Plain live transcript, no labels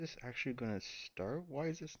Is this actually gonna start? Why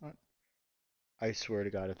is this not? I swear to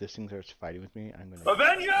God, if this thing starts fighting with me, I'm gonna.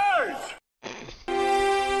 Avengers!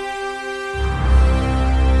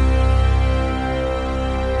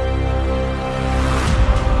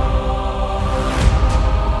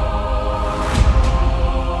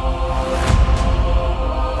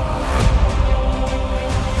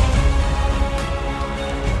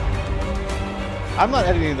 I'm not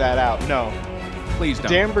editing that out. No. Please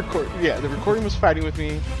don't. Damn record. Yeah, the recording was fighting with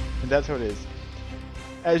me, and that's how it is.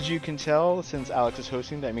 As you can tell, since Alex is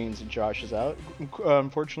hosting, that means Josh is out.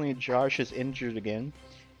 Unfortunately, Josh is injured again,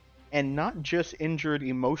 and not just injured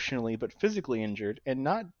emotionally, but physically injured, and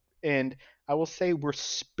I will say we're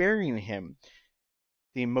sparing him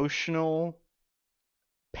the emotional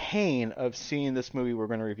pain of seeing this movie we're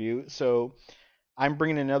going to review. So I'm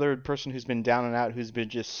bringing another person who's been down and out, who's been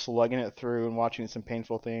just slugging it through and watching some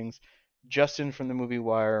painful things. Justin from the movie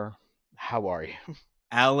Wire, how are you?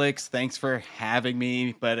 Alex, thanks for having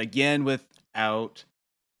me. But again, without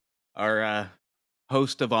our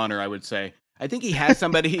host of honor, I would say. I think he has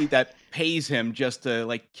somebody that pays him just to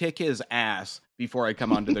like kick his ass before I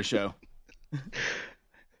come onto the show.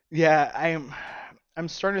 Yeah, I'm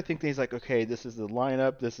starting to think things like, okay, this is the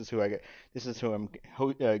lineup. This is who I get. This is who I'm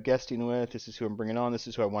guesting with. This is who I'm bringing on. This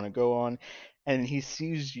is who I want to go on. And he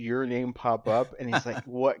sees your name pop up, and he's like,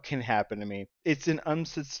 "What can happen to me?" It's an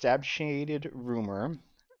unsubstantiated rumor,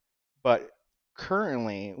 but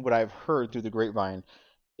currently, what I've heard through the grapevine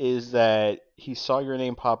is that he saw your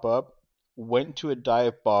name pop up, went to a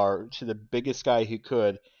dive bar to the biggest guy he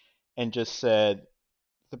could, and just said,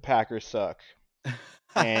 "The Packers suck."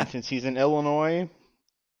 And since he's in Illinois,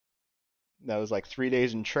 that was like 3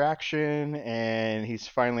 days in traction, and he's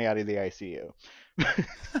finally out of the ICU.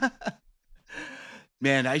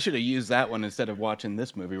 Man, I should have used that one instead of watching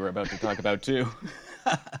this movie we're about to talk about too.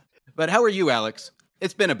 But how are you, Alex?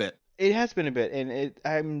 It's been a bit. It has been a bit,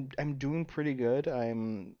 and I'm doing pretty good. Uh,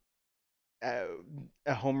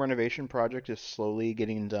 a home renovation project is slowly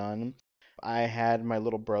getting done. I had my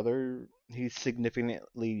little brother. He's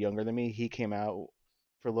significantly younger than me. He came out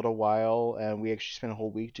for a little while, and we actually spent a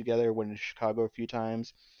whole week together. Went to Chicago a few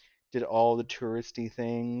times, did all the touristy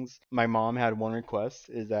things. My mom had one request: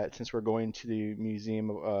 is that since we're going to the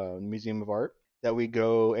Museum of Art, that we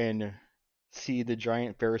go and see the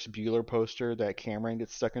giant Ferris Bueller poster that Cameron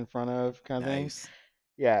gets stuck in front of, kind of thing. Nice.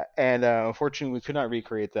 Yeah, and unfortunately, we could not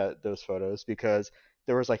recreate those photos because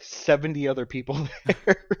there was like 70 other people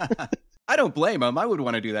there. I don't blame him. I would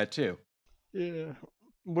want to do that too. Yeah.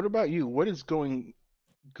 What about you? What is going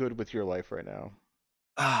good with your life right now?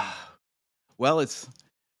 Well,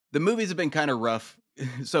 the movies have been kind of rough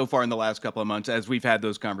so far in the last couple of months as we've had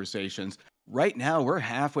those conversations. Right now, we're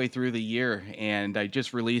halfway through the year, and I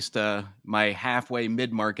just released my halfway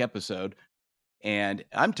mid-mark episode. And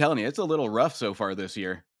I'm telling you, it's a little rough so far this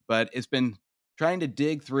year, but it's been trying to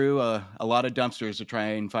dig through a lot of dumpsters to try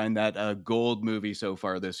and find that gold movie so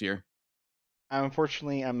far this year.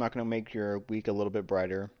 Unfortunately, I'm not going to make your week a little bit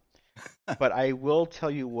brighter, but I will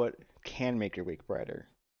tell you what can make your week brighter.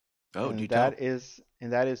 Oh, do And tell. that is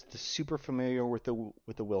the super familiar with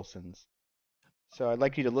the Wilsons. So I'd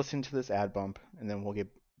like you to listen to this ad bump, and then we'll get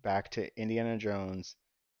back to Indiana Jones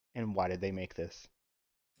and why did they make this.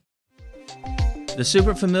 The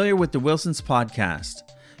Super Familiar with the Wilsons podcast.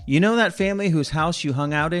 You know that family whose house you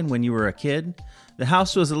hung out in when you were a kid? The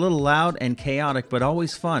house was a little loud and chaotic, but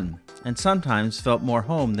always fun, and sometimes felt more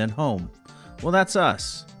home than home. Well, that's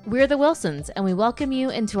us. We're the Wilsons, and we welcome you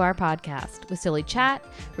into our podcast with silly chat,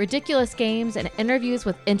 ridiculous games, and interviews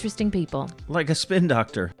with interesting people. Like a spin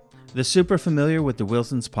doctor. The Super Familiar with the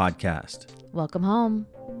Wilsons podcast. Welcome home.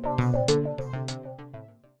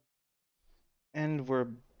 And we're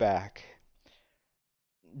back.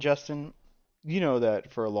 Justin, you know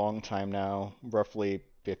that for a long time now, roughly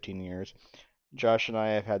 15 years, Josh and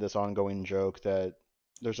I have had this ongoing joke that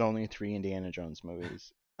there's only 3 Indiana Jones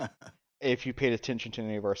movies. If you paid attention to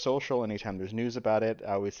any of our social, anytime there's news about it,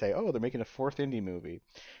 I always say, oh, they're making a 4th indie movie.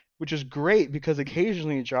 Which is great because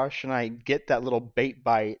occasionally Josh and I get that little bait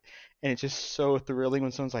bite, and it's just so thrilling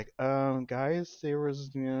when someone's like, guys, there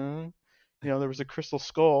was, there was a crystal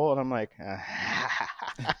skull, and I'm like,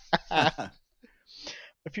 a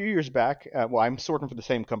few years back, well, I'm sorting for the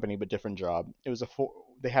same company but different job. It was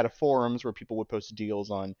they had a forums where people would post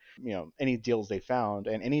deals on, any deals they found,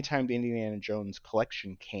 and anytime the Indiana Jones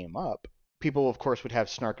collection came up, people of course would have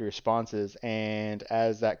snarky responses. And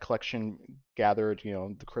as that collection gathered,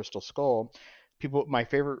 the Crystal Skull, my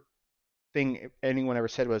favorite thing anyone ever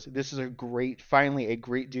said was, "This is finally a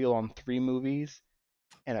great deal on 3 movies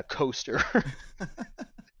and a coaster."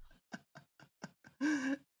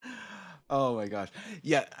 Oh my gosh.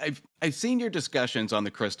 Yeah, I've seen your discussions on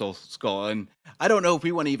the Crystal Skull, and I don't know if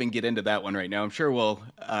we want to even get into that one right now. I'm sure we'll.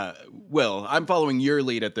 I'm following your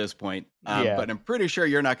lead at this point, Yeah. but I'm pretty sure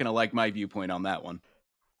you're not going to like my viewpoint on that one.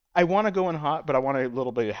 I want to go in hot, but I want a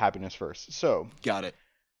little bit of happiness first. So, Got it.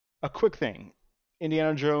 a quick thing.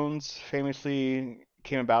 Indiana Jones famously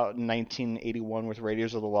came about in 1981 with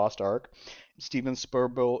Raiders of the Lost Ark. Steven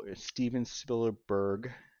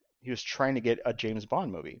Spielberg, he was trying to get a James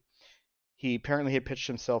Bond movie. He apparently had pitched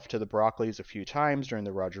himself to the Broccoli's a few times during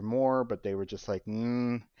the Roger Moore, but they were just like,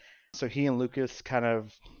 So he and Lucas kind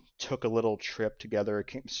of took a little trip together,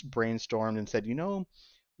 brainstormed, and said,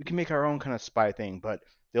 we can make our own kind of spy thing, but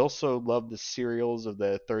they also loved the serials of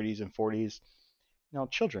the 30s and 40s. Now,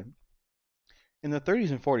 children, in the 30s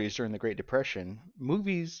and 40s during the Great Depression,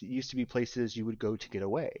 movies used to be places you would go to get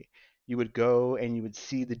away. You would go and you would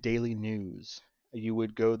see the daily news. You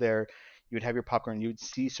would go there, you would have your popcorn, you would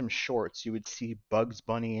see some shorts, you would see Bugs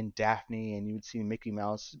Bunny and Daphne, and you would see Mickey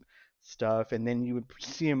Mouse stuff, and then you would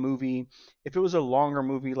see a movie. If it was a longer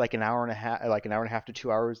movie, like an hour and a half to 2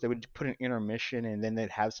 hours, they would put an intermission, and then they'd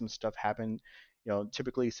have some stuff happen.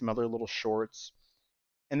 Typically some other little shorts,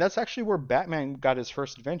 and that's actually where Batman got his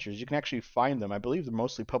first adventures. You can actually find them. I believe they're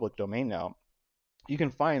mostly public domain now. You can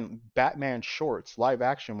find Batman shorts, live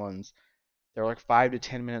action ones. They're like 5 to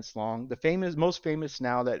 10 minutes long. Most famous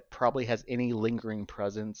now that probably has any lingering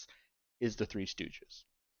presence is the Three Stooges.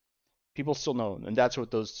 People still know them, and that's what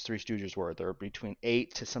those Three Stooges were. They're between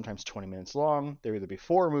 8 to sometimes 20 minutes long. They're either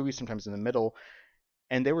before a movie, sometimes in the middle,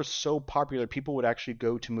 and they were so popular. People would actually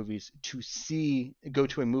go to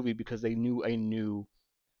a movie because they knew a new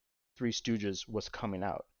Three Stooges was coming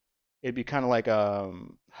out. It'd be kind of like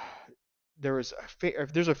there's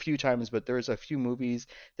a few times, but there's a few movies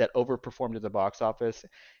that overperformed at the box office,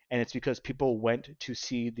 and it's because people went to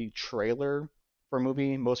see the trailer for a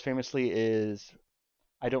movie. Most famously is,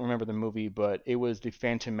 I don't remember the movie, but it was the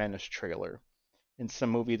Phantom Menace trailer. In some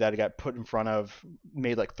movie that it got put in front of,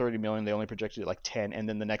 made like 30 million. They only projected it like 10, and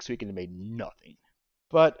then the next weekend it made nothing.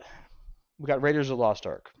 But we got Raiders of the Lost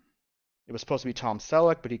Ark. It was supposed to be Tom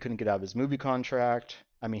Selleck, but he couldn't get out of his movie contract.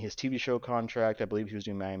 I mean, his TV show contract. I believe he was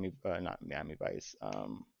doing not Miami Vice,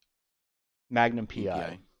 Magnum PI,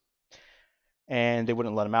 EPI. and they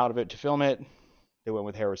wouldn't let him out of it to film it. They went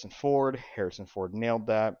with Harrison Ford. Harrison Ford nailed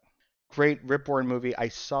that. Great rip roaring movie. I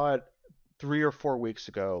saw it 3 or 4 weeks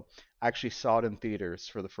ago. I actually saw it in theaters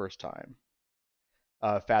for the first time.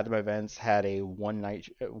 Fathom Events had a one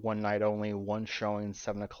night only, one showing,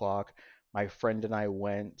 7 o'clock. My friend and I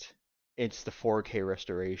went. It's the 4K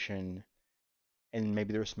restoration, and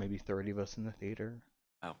maybe there was maybe 30 of us in the theater.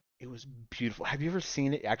 Oh. It was beautiful. Have you ever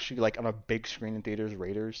seen it actually like on a big screen in theaters,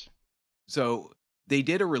 Raiders? So they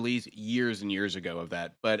did a release years and years ago of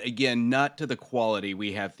that, but again, not to the quality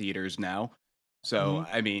we have theaters now. So,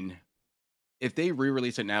 Mm-hmm. I mean, if they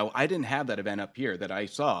re-release it now, I didn't have that event up here that I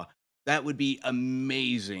saw. That would be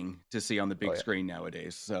amazing to see on the Oh big yeah. screen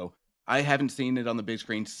nowadays. So I haven't seen it on the big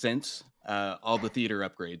screen since all the theater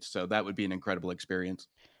upgrades. So that would be an incredible experience.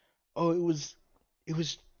 Oh, it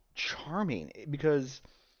was charming because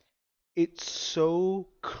it's so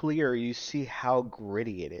clear. You see how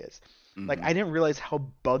gritty it is. Like Hmm. I didn't realize how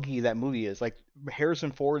buggy that movie is. Like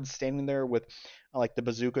Harrison Ford standing there with like the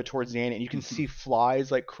bazooka towards the end, and you can see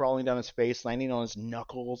flies like crawling down his face, landing on his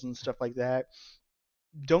knuckles and stuff like that.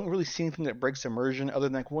 Don't really see anything that breaks immersion other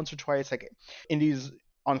than like once or twice, like Indy's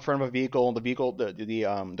on front of a vehicle, and the vehicle,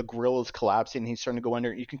 the grill is collapsing, and he's starting to go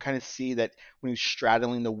under. You can kind of see that when he's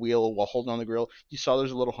straddling the wheel while holding on the grill. You saw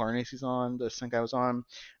there's a little harness he's on, the stunt guy was on.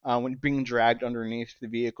 When being dragged underneath the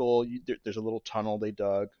vehicle, there's a little tunnel they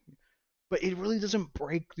dug, but it really doesn't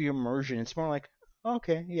break the immersion. It's more like,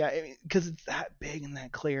 okay, yeah, because it's that big and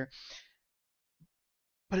that clear,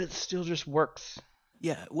 but it still just works.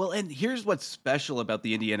 Yeah, well, and here's what's special about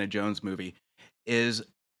the Indiana Jones movie is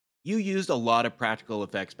you used a lot of practical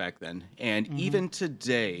effects back then, and Hmm. even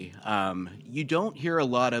today, you don't hear a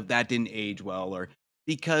lot of that didn't age well, or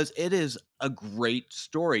because it is a great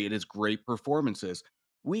story, it is great performances.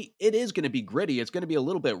 It is going to be gritty, it's going to be a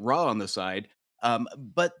little bit raw on the side,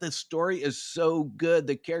 but the story is so good,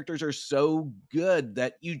 the characters are so good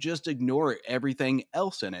that you just ignore everything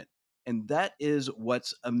else in it. And that is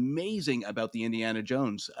what's amazing about the Indiana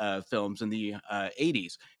Jones films in the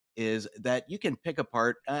 80s is that you can pick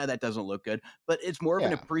apart that doesn't look good, but it's more of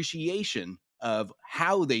an Yeah. appreciation of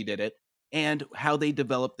how they did it and how they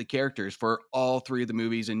developed the characters for all three of the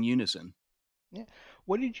movies in unison. Yeah.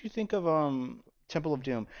 What did you think of Temple of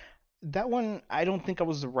Doom? That one, I don't think I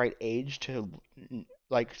was the right age to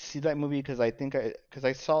like see that movie because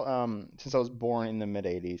I saw since I was born in the mid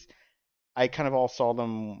 '80s. I kind of all saw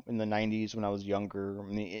them in the 90s when I was younger. I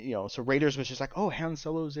mean, so Raiders was just like, oh, Han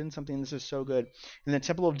Solo's in something. This is so good. And then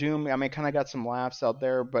Temple of Doom, I mean, kind of got some laughs out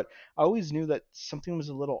there, but I always knew that something was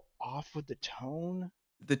a little off with the tone.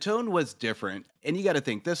 The tone was different, and you got to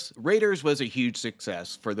think this Raiders was a huge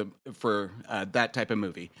success for that type of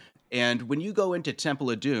movie. And when you go into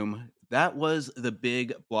Temple of Doom, that was the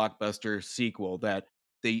big blockbuster sequel that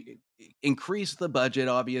they increased the budget.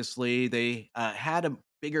 Obviously, they had a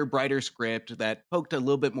bigger, brighter script that poked a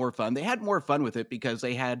little bit more fun. They had more fun with it because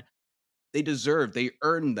they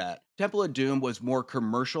earned that. Temple of Doom was more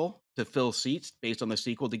commercial to fill seats based on the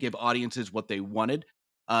sequel to give audiences what they wanted.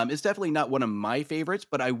 It's definitely not one of my favorites,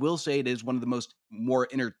 but I will say it is one of the more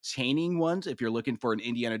entertaining ones if you're looking for an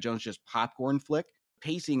Indiana Jones just popcorn flick.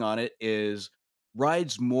 Pacing on it is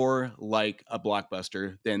rides more like a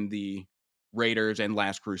blockbuster than the Raiders and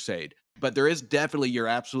Last Crusade. But there is definitely, you're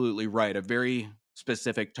absolutely right, a very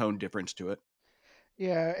specific tone difference to it.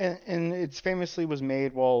 Yeah, and it's famously was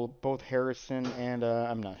made while both Harrison and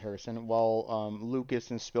I'm not Harrison, while Lucas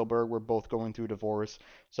and Spielberg were both going through divorce.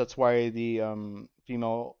 So that's why the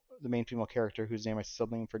main female character, whose name I still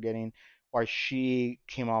am forgetting, why she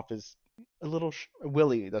came off as a little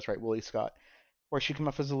Willie. That's right, Willie Scott. Where she came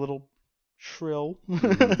off as a little shrill.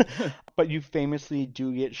 Mm-hmm. But you famously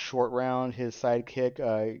do get Short Round, his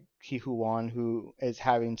sidekick, Ki Wan, who is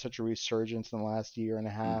having such a resurgence in the last year and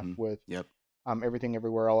a half Mm-hmm. with Yep. Everything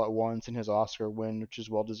Everywhere All at Once and his Oscar win, which is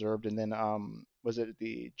well deserved. And then was it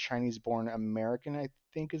the Chinese Born American? I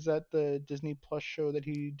think is that the Disney Plus show that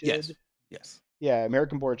he Yes. did. Yes. Yeah,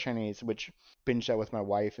 American Born Chinese, which binged that with my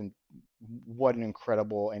wife, and what an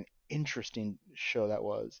incredible and interesting show that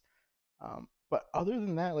was. But other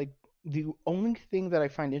than that, like the only thing that I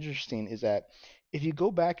find interesting is that if you go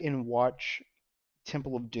back and watch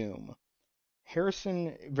Temple of Doom,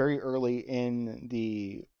 Harrison very early in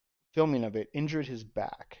the filming of it injured his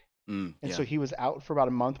back. And Yeah. so he was out for about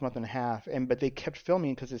a month and a half, and but they kept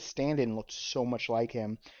filming because his stand-in looked so much like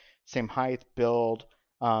him, same height, build,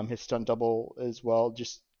 his stunt double as well.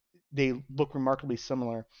 Just they look remarkably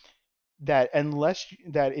similar. That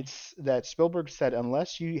Spielberg said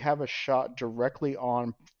unless you have a shot directly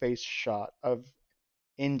on face shot of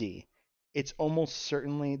Indy, it's almost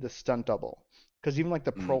certainly the stunt double because even like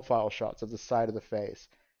the Mm. profile shots of the side of the face,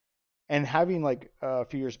 and having like a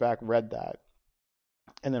few years back read that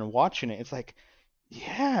and then watching it, it's like,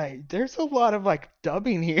 yeah, there's a lot of like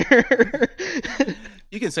dubbing here.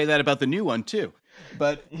 You can say that about the new one too.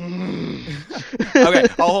 But Mm.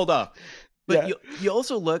 okay, I'll hold off. But Yeah. you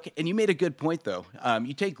also look, and you made a good point though.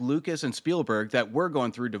 You take Lucas and Spielberg that were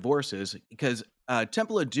going through divorces because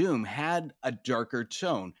Temple of Doom had a darker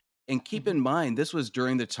tone. And keep in Mhm. mind, this was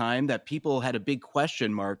during the time that people had a big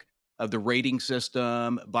question mark of the rating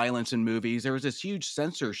system, violence in movies. There was this huge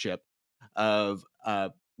censorship of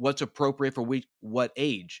what's appropriate for what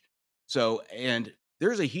age. So, and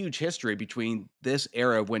there's a huge history between this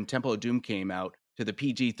era when Temple of Doom came out to the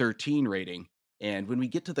PG-13 rating. And when we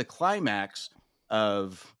get to the climax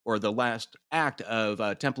or the last act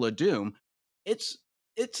of Temple of Doom, it's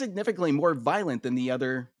it's significantly more violent than the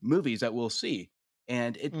other movies that we'll see.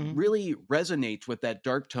 And it Mhm. really resonates with that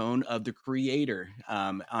dark tone of the creator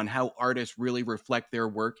on how artists really reflect their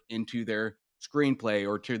work into their screenplay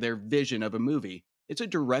or to their vision of a movie. It's a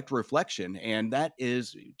direct reflection. And that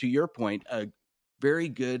is, to your point, a very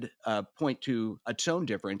good point to a tone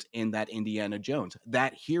difference in that Indiana Jones,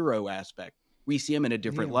 that hero aspect. We see him in a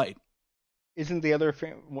different Yeah. light. Isn't the other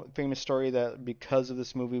famous story that because of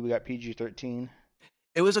this movie we got PG-13?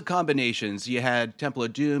 It was a combinations. You had Temple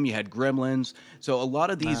of Doom, you had Gremlins. So a lot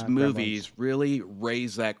of these Gremlins. movies really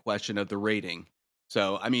raise that question of the rating.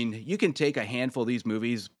 So, I mean, you can take a handful of these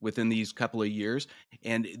movies within these couple of years,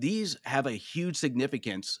 and these have a huge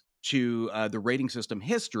significance to the rating system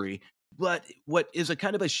history. But what is a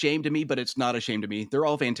kind of a shame to me, but it's not a shame to me, they're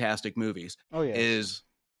all fantastic movies, Oh yes. is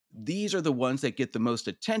these are the ones that get the most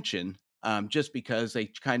attention just because they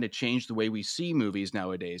kind of change the way we see movies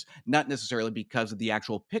nowadays. Not necessarily because of the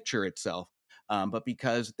actual picture itself, but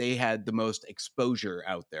because they had the most exposure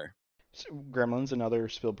out there. So, Gremlins, another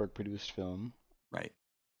Spielberg produced film. Right.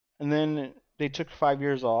 And then they took 5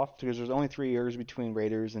 years off because there's only 3 years between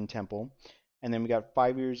Raiders and Temple. And then we got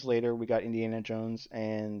 5 years later, we got Indiana Jones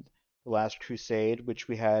and The Last Crusade, which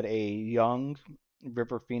we had a young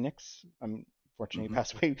River Phoenix. Unfortunately, he Hmm.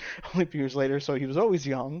 passed away only a few years later, so he was always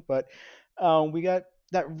young. But we got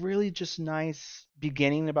that really just nice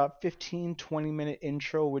beginning, about 15, 20-minute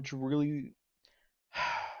intro, which really.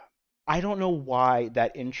 I don't know why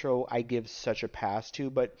that intro I give such a pass to,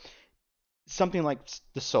 but something like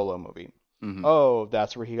the Solo movie. Hmm. Oh,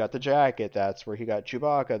 that's where he got the jacket. That's where he got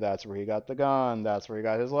Chewbacca. That's where he got the gun. That's where he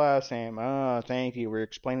got his last name. Ah, thank you. We're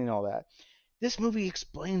explaining all that. This movie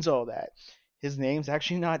explains all that. His name's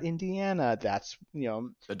actually not Indiana. That's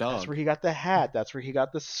The that's where dog. he got the hat. That's where he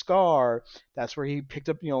got the scar. That's where he picked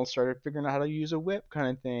up, started figuring out how to use a whip,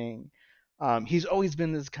 kind of thing. He's always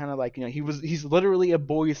been this kind of like, he's literally a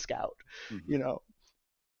Boy Scout, Hmm. you know.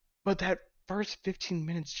 But that first 15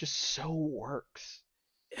 minutes just so works.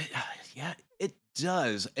 Yeah, it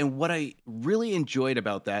does. And what I really enjoyed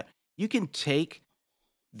about that, you can take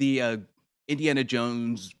the Indiana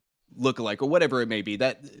Jones lookalike or whatever it may be,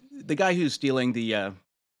 that the guy who's stealing the Oh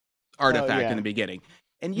artifact in yeah. the beginning,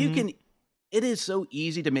 and you Mhm. can. It is so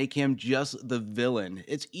easy to make him just the villain.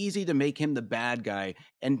 It's easy to make him the bad guy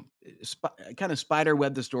and kind of spider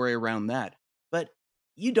web the story around that. But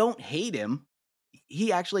you don't hate him.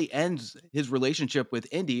 He actually ends his relationship with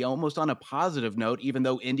Indy almost on a positive note, even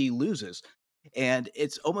though Indy loses. And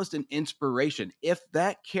it's almost an inspiration. If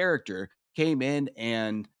that character came in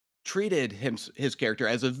and treated his character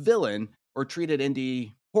as a villain or treated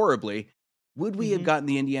Indy horribly, would we have Mhm. gotten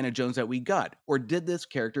the Indiana Jones that we got? Or did this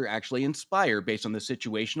character actually inspire based on the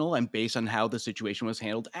situational and based on how the situation was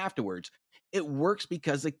handled afterwards? It works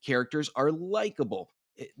because the characters are likable.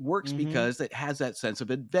 It works Mhm. because it has that sense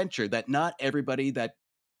of adventure that not everybody that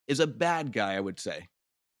is a bad guy, I would say.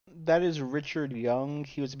 That is Richard Young.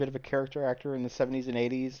 He was a bit of a character actor in the 70s and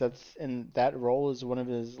 80s. That role is one of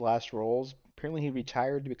his last roles. Apparently, he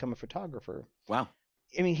retired to become a photographer. Wow.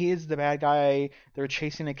 I mean, he is the bad guy. They're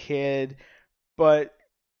chasing a kid, but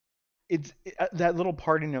that little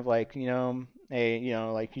parting of like, hey,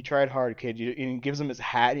 like you tried hard, kid. And he gives him his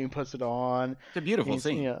hat and he puts it on, It's a and beautiful he's,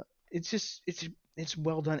 scene. it's just it's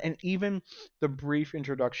well done. And even the brief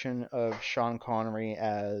introduction of Sean Connery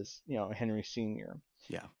as Henry Sr.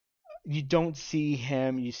 Yeah. You don't see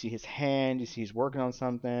him. You see his hand. You see he's working on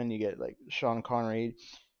something. You get like Sean Connery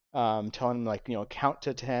telling him like count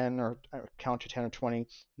to 10 or count to 10 or 20.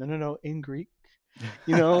 No, no, no, in Greek.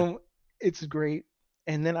 You know, it's great.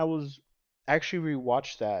 And then I was actually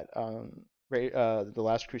rewatched that The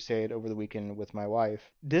Last Crusade over the weekend with my wife.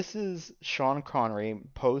 This is Sean Connery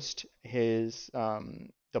post his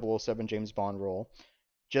 007 James Bond role,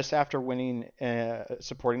 just after winning a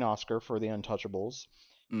supporting Oscar for The Untouchables.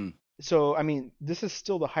 Mm, So I mean, this is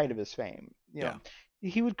still the height of his fame. yeah.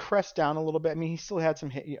 He would crest down a little bit. I mean, he still had some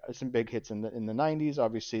big hits in the 90s.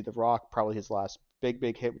 Obviously, The Rock, probably his last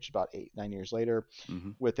big hit, which is about 8 9 years later,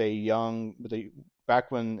 Hmm. with a back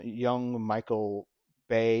when young Michael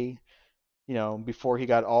Bay, before he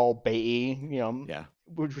got all Bay, Yeah.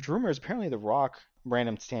 which rumors apparently The Rock,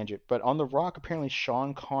 random tangent, but on The Rock, apparently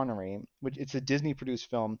Sean Connery, which it's a Disney produced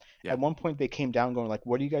film. Yeah. At one point, they came down going like,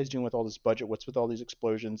 "What are you guys doing with all this budget? What's with all these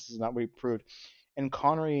explosions? This is not what we approved." And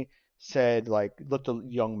Connery said like, "Let the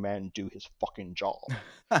young man do his fucking job,"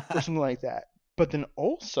 or something like that. But then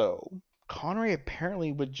also, Connery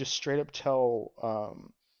apparently would just straight up tell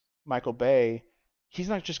Michael Bay, he's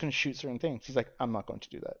not just going to shoot certain things. He's like, "I'm not going to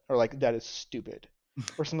do that," or like, "That is stupid,"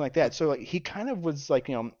 or something like that. So like, he kind of was like,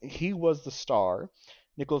 he was the star.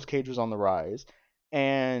 Nicolas Cage was on the rise,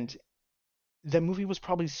 and the movie was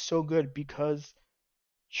probably so good because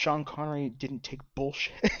Sean Connery didn't take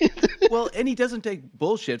bullshit. Well, and he doesn't take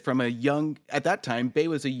bullshit from a young, at that time, Bay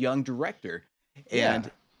was a young director. Yeah,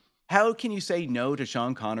 And how can you say no to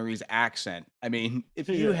Sean Connery's accent? I mean, if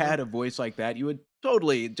you yeah, had a voice like that, you would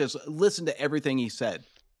totally just listen to everything he said.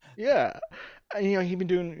 yeah. And, he'd been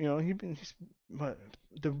doing, he's what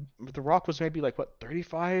the Rock was maybe like what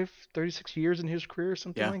 35, 36 years in his career,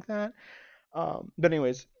 something Yeah. like that. But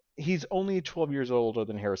anyways, he's only 12 years older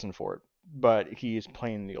than Harrison Ford, but he's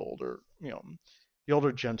playing the older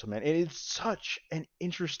gentleman. And it's such an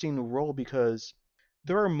interesting role because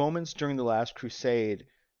there are moments during The Last Crusade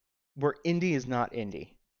where Indy is not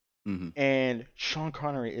Indy, Hmm. and Sean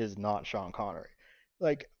Connery is not Sean Connery.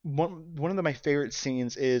 Like one of my favorite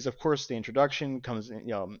scenes is, of course, the introduction comes.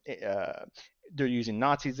 They're using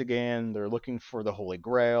Nazis again. They're looking for the Holy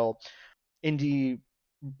Grail. Indy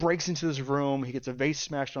breaks into this room. He gets a vase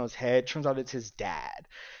smashed on his head. Turns out it's his dad.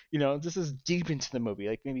 This is deep into the movie,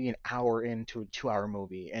 like maybe an hour into a 2 hour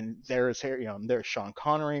movie, and there's Sean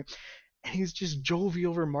Connery, and he's just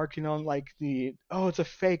jovial remarking on like it's a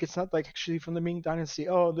fake. It's not like actually from the Ming Dynasty.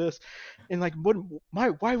 Oh, this, and like,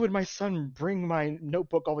 why would my son bring my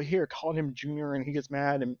notebook over here, calling him Junior, and he gets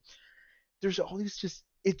mad, and there's all these just.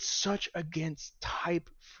 It's such against type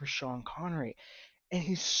for Sean Connery, and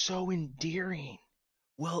he's so endearing.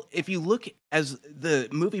 Well, if you look as the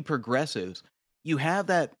movie progresses, you have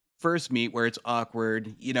that first meet where it's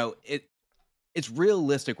awkward. it's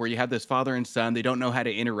realistic where you have this father and son. They don't know how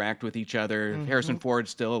to interact with each other. Harrison Hmm. Ford's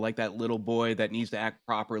still like that little boy that needs to act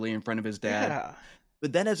properly in front of his dad. Yeah.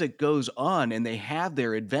 But then as it goes on and they have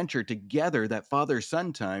their adventure together, that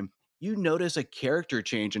father-son time, you notice a character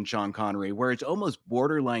change in Sean Connery where it's almost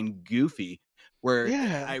borderline goofy. Where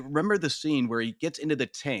Yeah. I remember the scene where he gets into the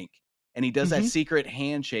tank and he does that Hmm. secret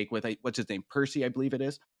handshake with what's his name, Percy, I believe it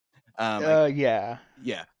is. I Yeah.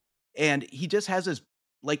 Yeah. And he just has this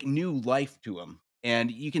like new life to him. And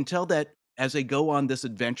you can tell that as they go on this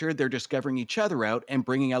adventure, they're discovering each other out and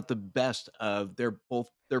bringing out the best of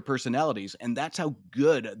their personalities. And that's how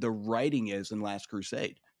good the writing is in Last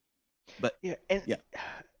Crusade. But Yeah. yeah,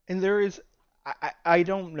 And there is, I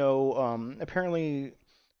don't know. Apparently,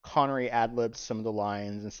 Connery ad libbed some of the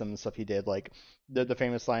lines and some of the stuff he did, like the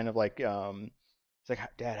famous line of like, it's like,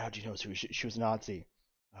 Dad, how'd you know she was Nazi?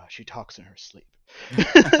 She talks in her sleep.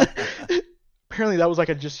 Apparently, that was like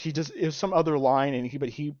it was some other line, and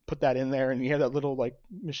he put that in there, and he had that little like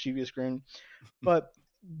mischievous grin. But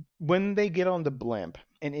when they get on the blimp,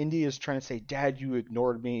 and Indy is trying to say, Dad, you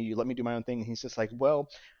ignored me, you let me do my own thing, and he's just like, well,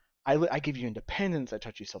 I give you independence. I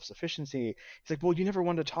taught you self sufficiency. He's like, well, you never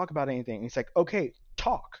wanted to talk about anything. And he's like, okay,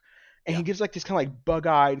 talk. And yeah. he gives like this kind of like bug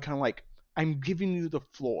eyed, kind of like, I'm giving you the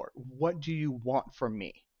floor. What do you want from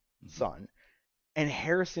me, Mhm. son? And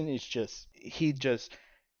Harrison is he just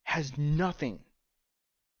has nothing.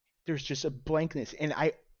 There's just a blankness. And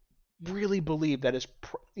I really believe that is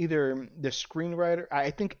either the screenwriter,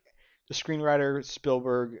 I think the screenwriter,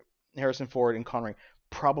 Spielberg, Harrison Ford, and Connery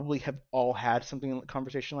probably have all had something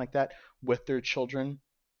conversation like that with their children,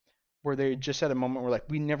 where they just had a moment where like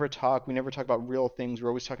we never talk about real things. We're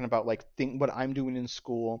always talking about like what I'm doing in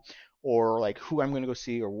school, or like who I'm going to go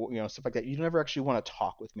see, or stuff like that. You never actually want to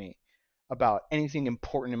talk with me about anything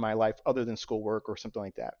important in my life other than schoolwork or something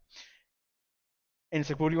like that. And it's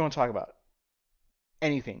like, what do you want to talk about?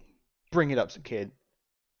 Anything. Bring it up, kid.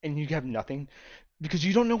 And you have nothing because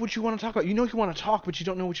you don't know what you want to talk about. You know you want to talk, but you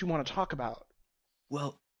don't know what you want to talk about.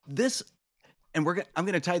 Well, this, and I'm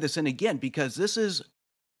going to tie this in again because this is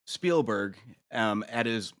Spielberg at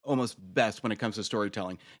his almost best when it comes to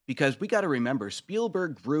storytelling. Because we got to remember,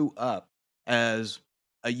 Spielberg grew up as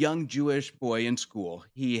a young Jewish boy in school.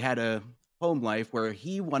 He had a home life where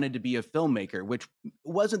he wanted to be a filmmaker, which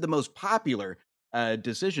wasn't the most popular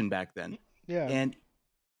decision back then. Yeah. And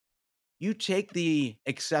you take the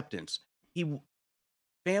acceptance. He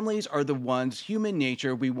Families are the ones, human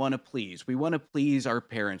nature, we want to please. We want to please our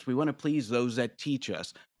parents. We want to please those that teach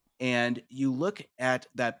us. And you look at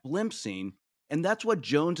that blimp scene, and that's what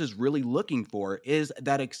Jones is really looking for is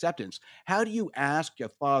that acceptance. How do you ask a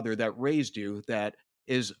father that raised you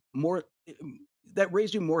is more that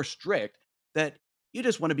raised you more strict that you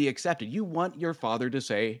just want to be accepted? You want your father to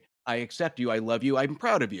say, I accept you, I love you, I'm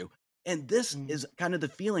proud of you. And this Mm. is kind of the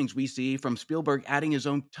feelings we see from Spielberg adding his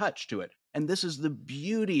own touch to it. And this is the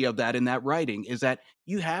beauty of that in that writing is that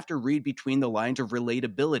you have to read between the lines of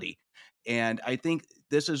relatability. And I think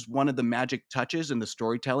this is one of the magic touches in the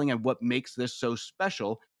storytelling and what makes this so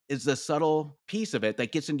special is the subtle piece of it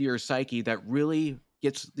that gets into your psyche that really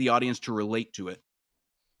gets the audience to relate to it.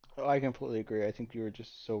 Oh, I completely agree. I think you were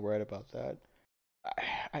just so right about that.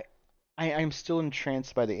 I, I'm still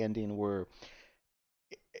entranced by the ending where,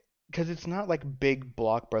 because it's not like big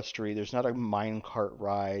blockbustery. There's not a minecart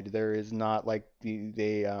ride. There is not like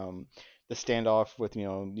the standoff with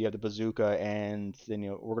you have the bazooka and then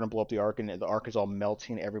we're gonna blow up the ark and the ark is all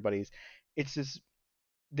melting. Everybody's. It's just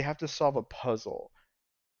they have to solve a puzzle,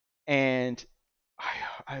 and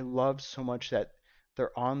I love so much that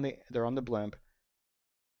they're on the blimp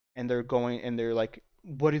and they're going and they're like,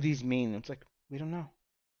 what do these mean? It's like we don't know.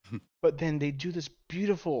 But then they do this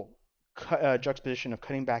beautiful juxtaposition of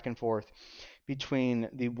cutting back and forth between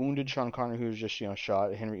the wounded Sean Connery, who was just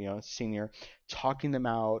shot, Henry Senior, talking them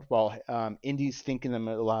out while Indy's thinking them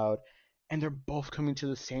aloud, and they're both coming to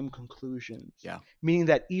the same conclusions, Yeah. meaning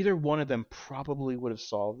that either one of them probably would have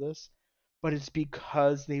solved this, but it's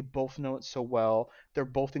because they both know it so well, they're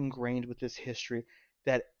both ingrained with this history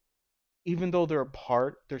that even though they're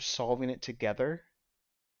apart, they're solving it together,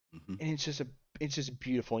 Hmm. and it's just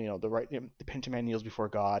beautiful. The Pentaman kneels before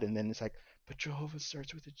God, and then it's like, but Jehovah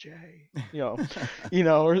starts with a J. The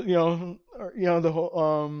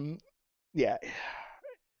whole yeah. What?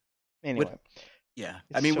 Anyway, Yeah.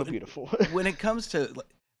 I it's mean, so beautiful. when it comes to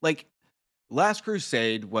like Last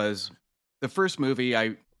Crusade was the first movie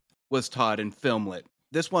I was taught in film lit.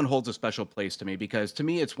 This one holds a special place to me because to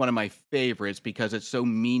me it's one of my favorites because it's so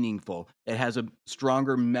meaningful. It has a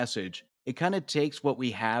stronger message. It kind of takes what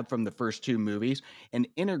we have from the first two movies and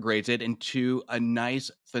integrates it into a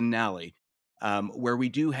nice finale. where we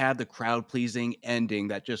do have the crowd pleasing ending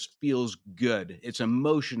that just feels good. It's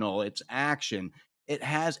emotional, it's action, it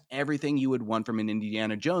has everything you would want from an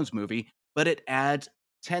Indiana Jones movie, but it adds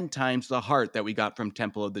 10 times the heart that we got from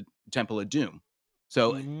Temple of Doom.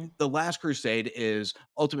 So Hmm. The Last Crusade is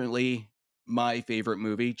ultimately my favorite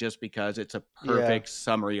movie just because it's a Yeah. perfect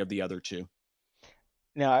summary of the other two.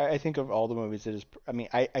 Now, I think of all the movies, it is. I mean,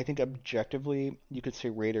 I think objectively, you could say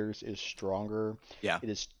Raiders is stronger. Yeah. It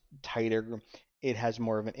is tighter. It has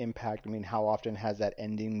more of an impact. I mean, how often has that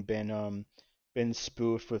ending been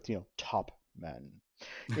spoofed with top men,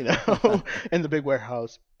 you know, in the big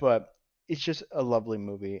warehouse? But it's just a lovely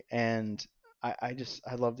movie, and I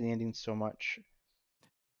love the ending so much.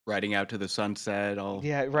 Riding out to the sunset, all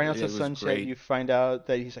Yeah, right after it was sunset, great. you find out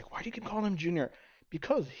that he's like, why do you keep calling him Junior?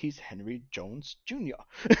 Because he's Henry Jones Jr.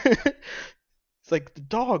 It's like the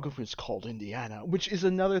dog was called Indiana, which is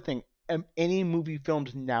another thing. Any movie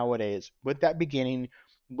filmed nowadays, with that beginning,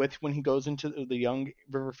 with when he goes into the young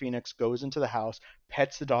River Phoenix goes into the house,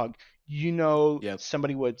 pets the dog, Yep.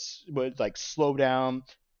 somebody would like slow down.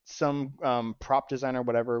 Some prop designer,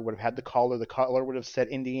 whatever, would have had the collar. The collar would have said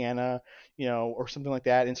Indiana, or something like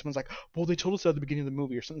that. And someone's like, "Well, they told us at the beginning of the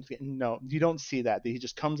movie or something." No, you don't see that. He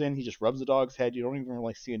just comes in, he just rubs the dog's head. You don't even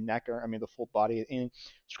really see a neck or, I mean, the full body, and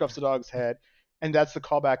scruffs the dog's head, and that's the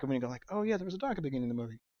callback of when you go like, oh yeah, there was a dog at the beginning of the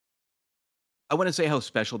movie. I want to say how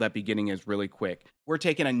special that beginning is really quick. We're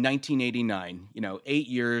taking a 1989, 8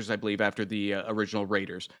 years, I believe, after the original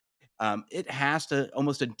Raiders. It has to,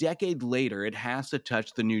 almost a decade later, it has to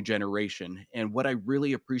touch the new generation. And what I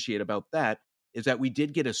really appreciate about that is that we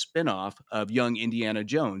did get a spinoff of young Indiana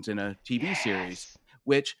Jones in a TV series, Yes.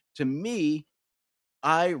 which to me,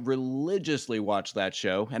 I religiously watch that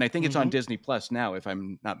show. And I think it's on Mm-hmm. Disney Plus now, if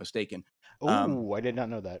I'm not mistaken. Um, Oh, I did not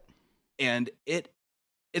know that. and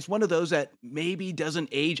it's one of those that maybe doesn't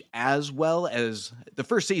age as well as the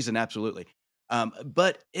first season, absolutely.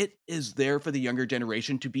 But it is there for the younger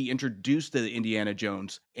generation to be introduced to the Indiana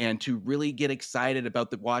Jones and to really get excited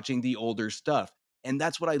about watching the older stuff. And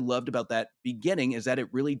that's what I loved about that beginning is that it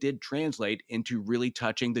really did translate into really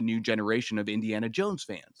touching the new generation of Indiana Jones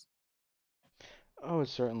fans. Oh,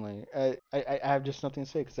 certainly. I have just nothing to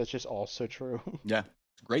say because that's just all so true. Yeah,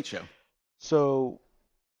 it's a great show. So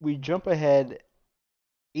we jump ahead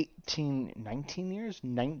 18, 19 years,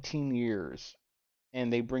 19 years,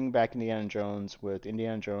 and they bring back Indiana Jones with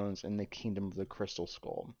Indiana Jones and the Kingdom of the Crystal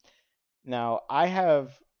Skull. Now, I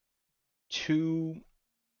have two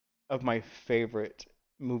of my favorite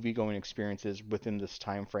movie going experiences within this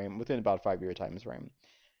time frame, within about a 5 year time frame.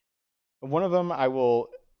 One of them I will,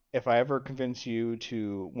 if I ever convince you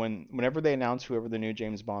to, whenever they announce whoever the new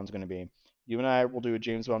James Bond's going to be, you and I will do a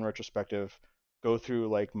James Bond retrospective, go through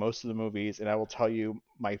like most of the movies, and I will tell you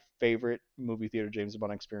my favorite movie theater James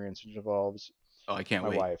Bond experience, which involves Oh, I can't my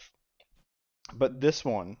wait. wife. But this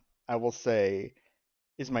one, I will say,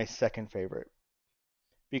 is my second favorite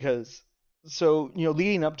because, so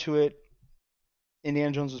leading up to it,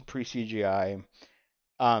 Indiana Jones was pre CGI.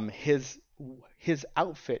 His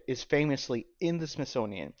outfit is famously in the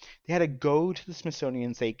Smithsonian. They had to go to the Smithsonian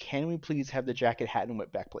and say, "Can we please have the jacket, hat, and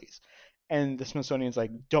whip back, please?" And the Smithsonian's like,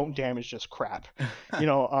 "Don't damage this crap." There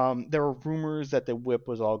were rumors that the whip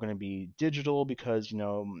was all going to be digital because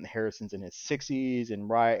Harrison's in his 60s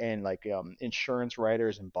and like insurance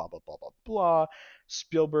writers and blah blah blah blah blah.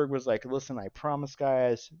 Spielberg was like, "Listen, I promise,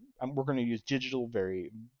 guys, we're going to use digital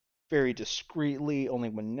very very discreetly, only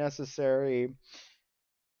when necessary."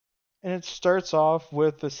 And it starts off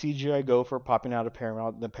with the CGI gopher popping out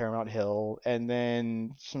of the Paramount Hill, and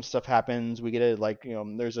then some stuff happens. We get it like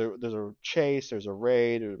there's a chase, there's a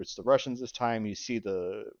raid. It's the Russians this time. You see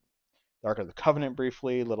the Ark of the Covenant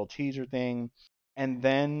briefly, little teaser thing, and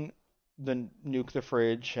then the nuke the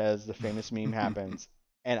fridge as the famous meme happens.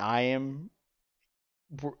 And I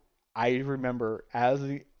remember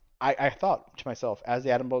I thought to myself as the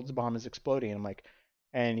atom bomb is exploding, I'm like,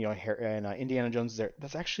 and Indiana Jones is there.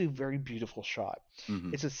 That's actually a very beautiful shot. Hmm.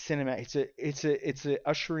 It's a cinema. It's a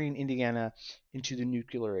ushering Indiana into the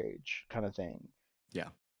nuclear age kind of thing. Yeah.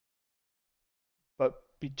 But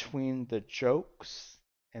between the jokes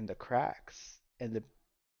and the cracks and the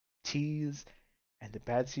tease and the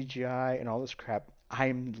bad CGI and all this crap,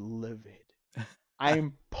 I'm livid.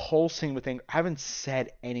 I'm pulsing with anger. I haven't said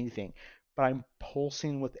anything, but I'm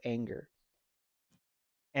pulsing with anger.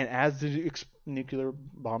 And as the nuclear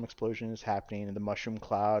bomb explosion is happening and the mushroom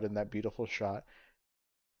cloud and that beautiful shot,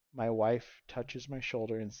 my wife touches my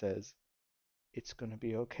shoulder and says, "It's going to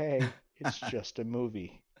be okay. It's just a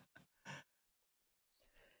movie."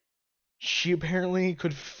 She apparently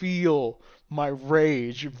could feel my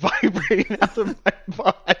rage vibrating out of my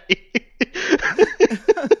body.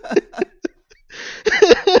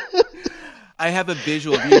 have a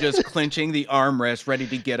visual of you just clenching the armrest, ready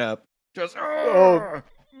to get up. Just Oh,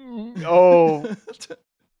 oh,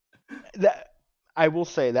 that I will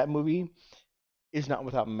say that movie is not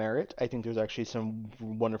without merit. I think there's actually some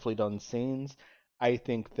wonderfully done scenes. I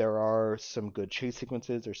think there are some good chase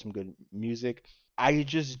sequences. There's some good music. I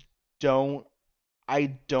just don't.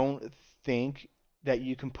 I don't think that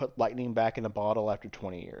you can put lightning back in a bottle after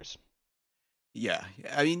 20 years. Yeah,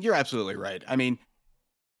 I mean, you're absolutely right. I mean,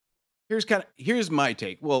 here's my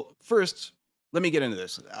take. Well, first, let me get into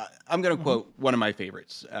this. I'm going to Mm-hmm. quote one of my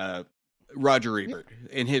favorites, Roger Yeah, Ebert,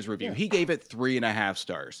 in his review. yeah. He gave it 3.5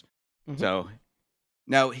 stars. Mm-hmm. So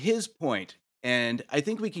now his point, and I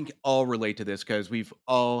think we can all relate to this because we've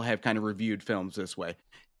all have kind of reviewed films this way.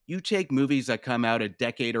 You take movies that come out a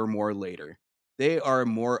decade or more later, they are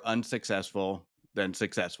more unsuccessful than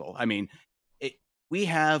successful. I mean, it, we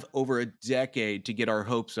have over a decade to get our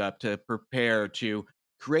hopes up to prepare to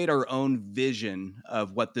create our own vision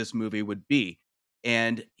of what this movie would be.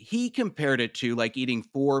 And he compared it to like eating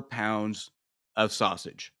 4 pounds of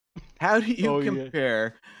sausage. How do you Oh yeah.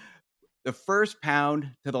 compare the first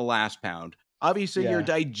pound to the last pound? Obviously, you're Yeah.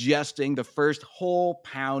 digesting the first whole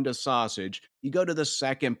pound of sausage. You go to the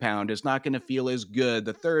second pound, it's not going to feel as good.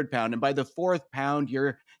 The third pound, and by the fourth pound,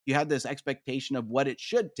 you have this expectation of what it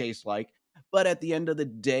should taste like. But at the end of the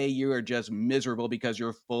day, you are just miserable because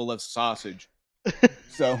you're full of sausage.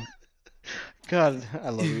 So, God, I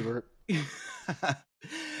love Ebert.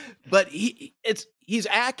 but he's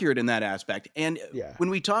accurate in that aspect. And Yeah. when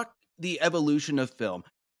we talk the evolution of film,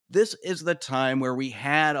 this is the time where we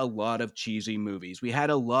had a lot of cheesy movies. We had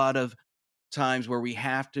a lot of times where we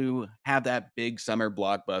have to have that big summer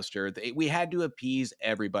blockbuster. We had to appease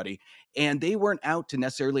everybody, and they weren't out to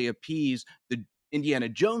necessarily appease the Indiana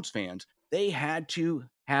Jones fans. They had to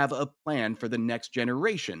have a plan for the next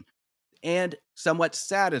generation and somewhat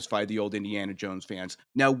satisfy the old Indiana Jones fans.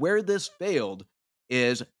 Now, where this failed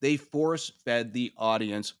is they force fed the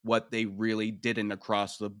audience what they really didn't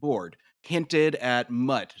across the board. Hinted at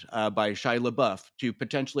Mutt by Shia LaBeouf to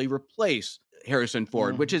potentially replace Harrison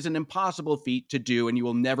Ford, which Mm-hmm. is an impossible feat to do, and you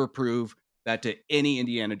will never prove that to any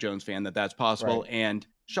Indiana Jones fan that that's possible. Right. And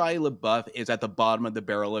Shia LaBeouf is at the bottom of the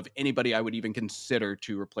barrel of anybody I would even consider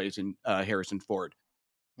to replacing Harrison Ford.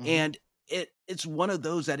 Mm-hmm. And it's one of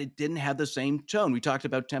those that it didn't have the same tone. We talked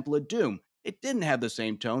about Temple of Doom. It didn't have the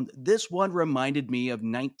same tone. This one reminded me of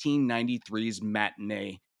 1993's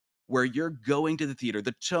Matinee, where you're going to the theater.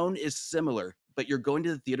 The tone is similar, but you're going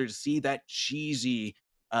to the theater to see that cheesy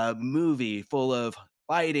movie full of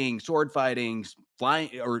fighting, sword fighting,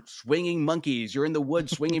 flying or swinging monkeys. You're in the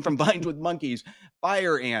woods swinging from vines with monkeys,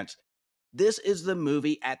 fire ants. This is the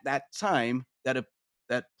movie at that time that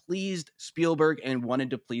pleased Spielberg and wanted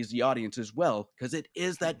to please the audience as well, because it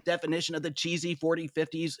is that definition of the cheesy 40s,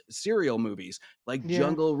 50s serial movies like Yeah.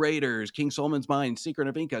 Jungle Raiders, King Solomon's Mine, Secret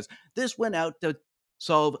of Incas. This went out to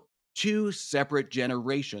solve two separate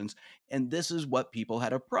generations, and this is what people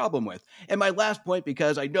had a problem with. And my last point,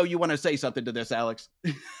 because I know you want to say something to this, Alex,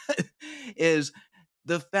 is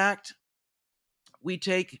the fact we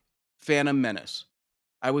take Phantom Menace.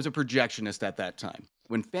 I was a projectionist at that time.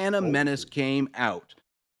 When Phantom Oh. Menace came out,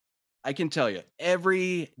 I can tell you,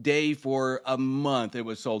 every day for a month it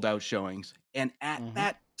was sold out showings. And at Mm-hmm.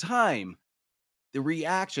 that time, the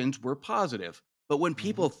reactions were positive. But when Mm-hmm.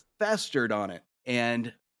 people festered on it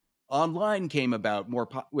and online came about more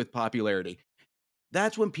with popularity,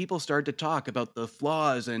 that's when people started to talk about the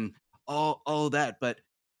flaws and all that. But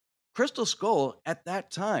Crystal Skull at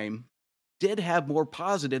that time did have more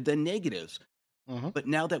positive than negatives. Mm-hmm. But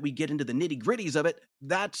now that we get into the nitty gritties of it,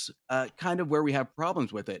 that's kind of where we have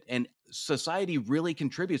problems with it. And society really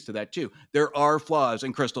contributes to that too. There are flaws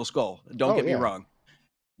in Crystal Skull. Don't Oh get me yeah. wrong.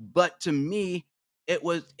 But to me,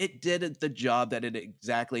 it did the job that it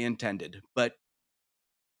exactly intended. But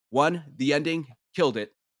one, the ending killed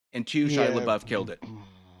it. And two, Shia Yeah. LaBeouf killed it.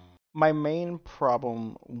 My main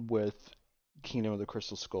problem with Kingdom of the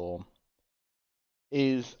Crystal Skull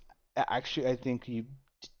is actually I think you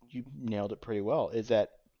nailed it pretty well. Is that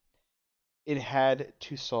it had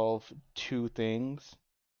to solve two things,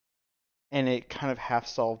 and it kind of half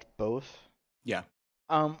solved both. Yeah.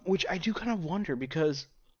 Which I do kind of wonder because,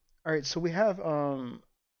 all right, so we have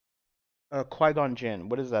Qui-Gon Jinn.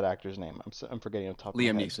 What is that actor's name? I'm forgetting off the top of my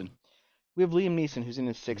Liam head. Neeson. We have Liam Neeson, who's in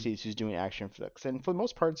his Mhm. 60s, who's doing action flicks, and for the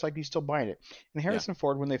most part, it's like he's still buying it. And Yeah. Harrison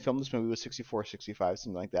Ford, when they filmed this movie, was 64, 65,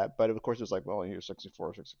 something like that. But of course, it was like, well, you're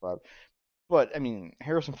 64, 65. But I mean,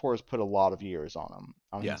 Harrison Ford has put a lot of years on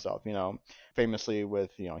Yeah. himself. Famously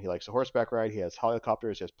with he likes a horseback ride. He has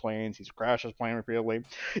helicopters, he has planes, he's crashed his plane repeatedly.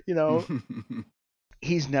 You know,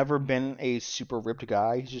 He's never been a super ripped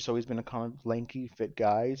guy. He's just always been a kind of lanky, fit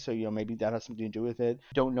guy. So, maybe that has something to do with it.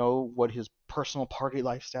 Don't know what his personal party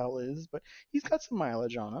lifestyle is, but he's got some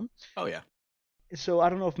mileage on him. Oh, yeah. So I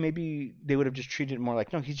don't know if maybe they would have just treated it more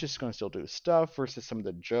like, no, he's just going to still do his stuff versus some of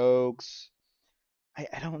the jokes.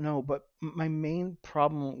 I don't know, but my main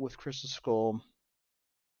problem with Crystal Skull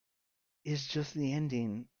is just the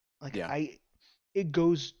ending. Like, Yeah. it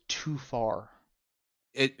goes too far.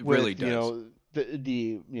 It With, really does. The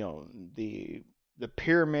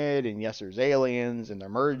pyramid, and yes, there's aliens and they're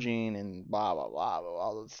merging and blah blah blah, blah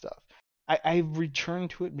all that stuff. I've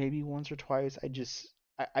returned to it maybe once or twice.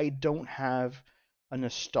 I don't have a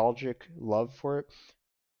nostalgic love for it.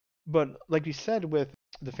 But like you said with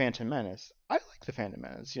the Phantom Menace, I like the Phantom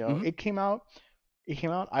Menace. Mhm. It came out.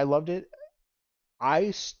 I loved it.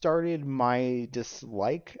 I started my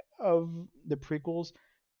dislike of the prequels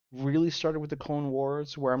really started with the Clone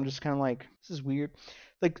Wars, where I'm just kind of like, this is weird.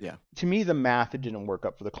 Like, Yeah. to me, the math, it didn't work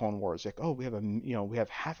up for the Clone Wars. Like, oh, we have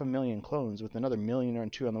 500,000 clones with another million or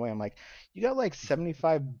two on the way. I'm like, you got like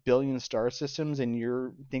 75 billion star systems, and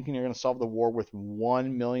you're thinking you're gonna solve the war with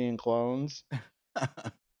 1 million clones?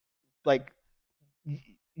 Like, you're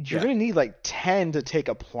Yeah. gonna need like 10 to take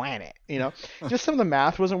a planet. Just some of the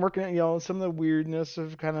math wasn't working. Some of the weirdness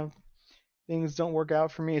of kind of things don't work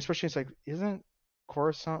out for me. Especially, it's like, isn't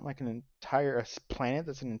Coruscant like an entire planet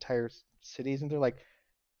that's an entire city? Isn't there like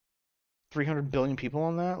 300 billion people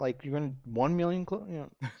on that? Like, you're gonna 1 million,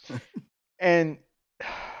 And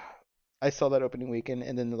I saw that opening weekend,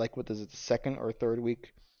 and then like, what is it, the second or third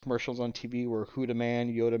week? Commercials on TV were Huda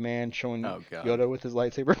Man, Yoda Man showing Oh, God. Yoda with his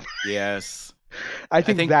lightsaber. Yes. I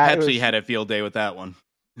think that Pepsi was, had a field day with that one.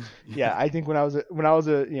 yeah. I think when I was a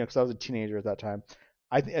because I was a teenager at that time,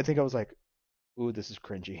 I think I was like, ooh, this is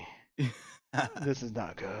cringy. This is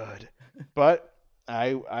not good. But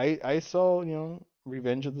I saw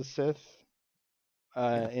Revenge of the Sith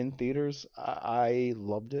Yeah. in theaters. I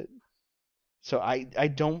loved it. So I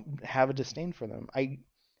don't have a disdain for them. I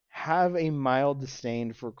have a mild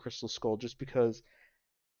disdain for Crystal Skull just because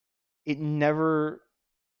it never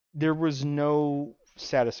there was no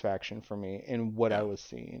satisfaction for me in what I Yeah. was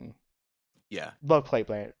seeing. Yeah. Love Clay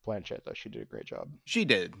Blanchett though. She did a great job. She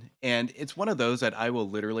did. And it's one of those that I will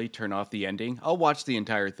literally turn off the ending. I'll watch the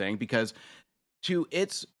entire thing because to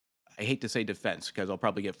its I hate to say defense because I'll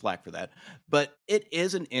probably get flack for that, but it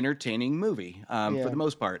is an entertaining movie for Yeah. the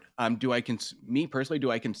most part. Me personally,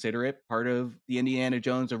 do I consider it part of the Indiana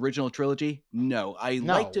Jones original trilogy? No, I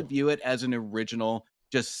like to No. view it as an original,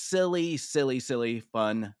 just silly,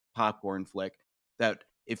 fun popcorn flick that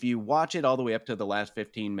if you watch it all the way up to the last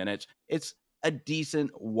 15 minutes, it's a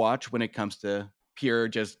decent watch when it comes to pure,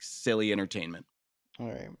 just silly entertainment. All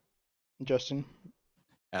right. Justin,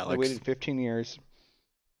 I Alex, waited 15 years.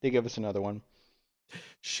 They give us another one.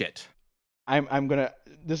 shit. I'm gonna.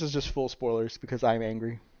 This is just full spoilers because I'm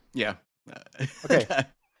angry. Yeah. Okay.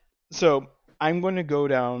 So I'm going to go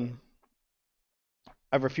down.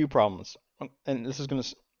 I have a few problems, and this is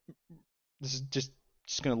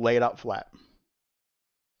just gonna lay it out flat.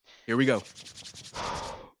 Here we go.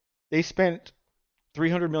 They spent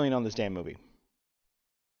 300 million on this damn movie.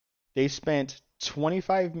 They spent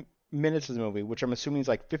 25 minutes of the movie, which I'm assuming is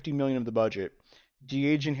like 50 million of the budget,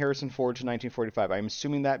 de-aging Harrison Ford to 1945. I'm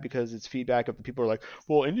assuming that because it's feedback of the people who are like,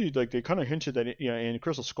 well, Indy, like they kind of hinted that in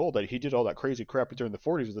Crystal Skull that he did all that crazy crap during the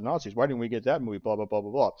 40s with the Nazis. Why didn't we get that movie? Blah blah blah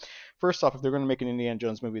blah blah. First off, if they're going to make an Indiana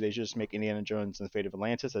Jones movie, they should just make Indiana Jones and the Fate of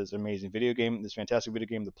Atlantis. That is an amazing video game. This fantastic video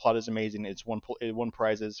game. The plot is amazing. It won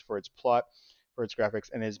prizes for its plot, for its graphics,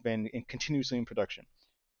 and has been continuously in production.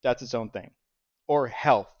 That's its own thing. Or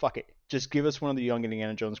hell, fuck it. Just give us one of the Young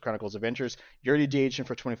Indiana Jones Chronicles adventures. You already de-aged him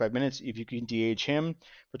for 25 minutes. If you can de-age him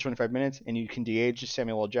for 25 minutes, and you can de-age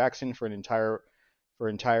Samuel L. Jackson for an entire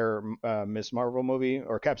Miss Marvel movie,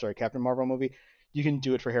 or Captain Marvel movie, you can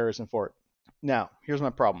do it for Harrison Ford. Now, here's my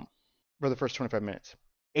problem for the first 25 minutes.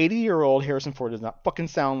 80-year-old Harrison Ford does not fucking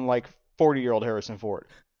sound like 40-year-old Harrison Ford.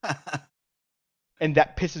 And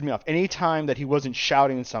that pisses me off. Anytime that he wasn't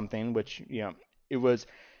shouting something, which, it was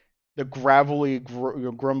the gravelly,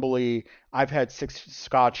 grumbly, I've had 6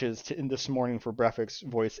 scotches in this morning for breakfast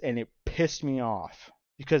voice, and it pissed me off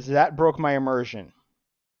because that broke my immersion.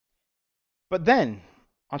 But then,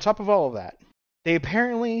 on top of all of that, they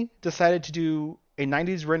apparently decided to do a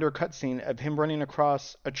 90s render cutscene of him running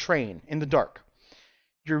across a train in the dark.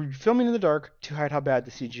 You're filming in the dark to hide how bad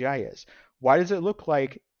the CGI is. Why does it look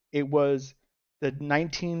like it was the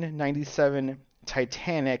 1997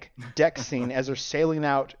 Titanic deck scene as they're sailing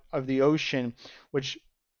out of the ocean, which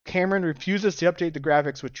Cameron refuses to update the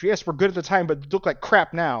graphics, which, yes, were good at the time, but look like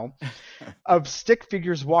crap now, of stick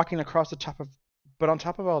figures walking across the top of But on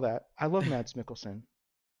top of all that, I love Mads Mikkelsen.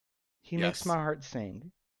 He makes Yes. my heart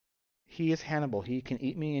sing. He is Hannibal. He can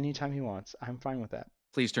eat me anytime he wants. I'm fine with that.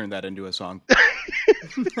 Please turn that into a song.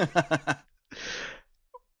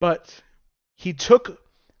 But he took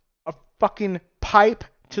a fucking pipe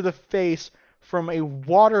to the face from a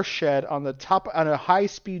watershed on a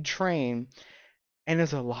high-speed train and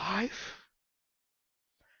is alive?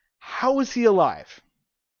 How is he alive?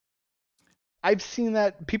 I've seen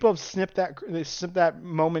that people have snipped that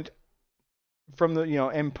moment from the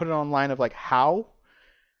and put it online of like how.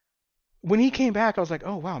 When he came back, I was like,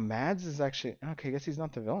 oh wow, Mads is actually okay. I guess he's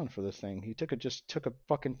not the villain for this thing. He just took a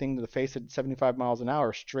fucking thing to the face at 75 miles an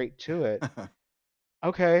hour straight to it.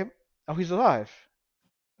 Okay. Oh, he's alive.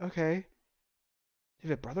 Okay. Do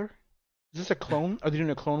you have a brother? Is this a clone? Are they doing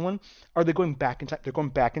a clone one? Are they going back in time? They're going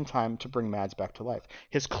back in time to bring Mads back to life.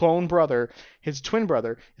 His clone brother, his twin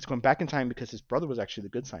brother, is going back in time because his brother was actually the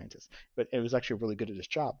good scientist, but it was actually really good at his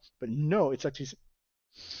job. But no, it's actually.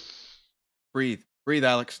 Breathe,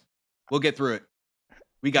 Alex. We'll get through it.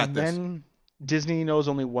 We got and this. Then Disney knows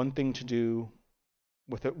only one thing to do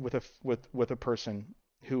with a person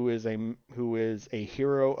who is a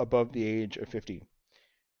hero above the age of 50.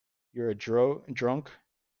 You're a drunk,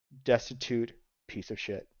 destitute piece of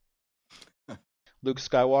shit. Luke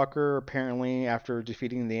Skywalker apparently, after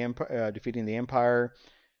defeating the Empire,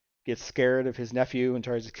 gets scared of his nephew and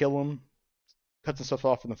tries to kill him, cuts himself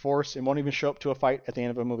off from the Force, and won't even show up to a fight at the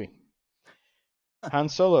end of a movie. Han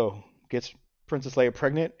Solo gets Princess Leia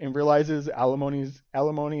pregnant and realizes alimony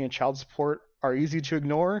and child support are easy to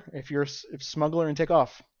ignore if you're a smuggler and take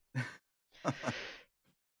off.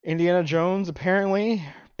 Indiana Jones apparently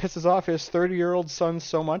pisses off his 30-year-old son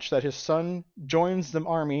so much that his son joins the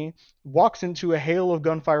army, walks into a hail of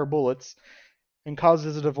gunfire bullets, and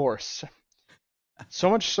causes a divorce. So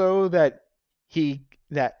much so that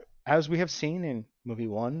as we have seen in movie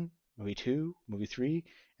 1, movie 2, movie 3,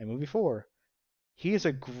 and movie 4, he is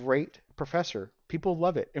a great professor. People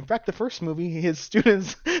love it. In fact, the first movie, his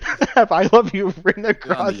students have "I love you" written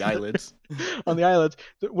across on the eyelids. On the eyelids.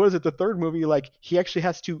 What is it? The third movie, like he actually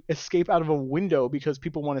has to escape out of a window because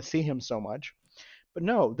people want to see him so much. But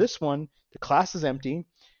no, this one, the class is empty.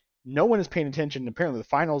 No one is paying attention. Apparently, the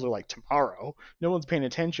finals are like tomorrow. No one's paying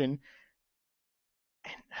attention.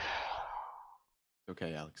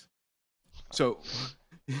 Okay, Alex. So,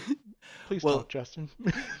 please talk, Justin.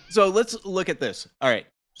 So let's look at this. All right.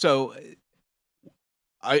 So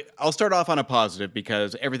I'll start off on a positive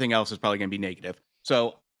because everything else is probably going to be negative.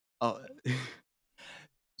 So,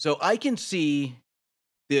 so I can see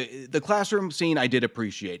the classroom scene. I did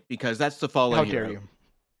appreciate because that's the fallen hero.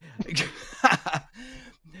 How dare you?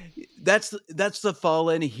 That's the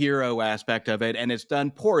fallen hero aspect of it, and it's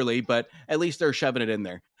done poorly, but at least they're shoving it in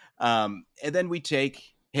there. And then we take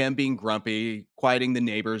him being grumpy, quieting the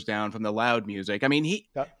neighbors down from the loud music. I mean,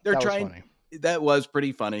 they're trying. Was funny. That was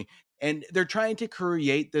pretty funny. And they're trying to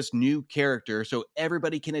create this new character so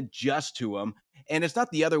everybody can adjust to him. And it's not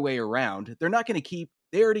the other way around. They're not going to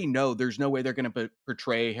they already know there's no way they're going to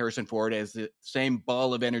portray Harrison Ford as the same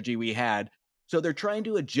ball of energy we had. So they're trying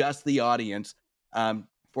to adjust the audience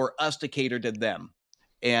for us to cater to them.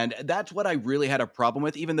 And that's what I really had a problem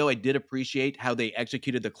with, even though I did appreciate how they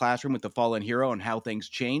executed the classroom with the fallen hero and how things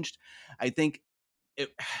changed. I think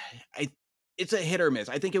it's a hit or miss.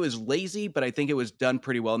 I think it was lazy, but I think it was done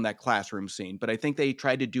pretty well in that classroom scene. But I think they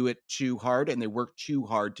tried to do it too hard and they worked too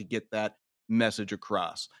hard to get that message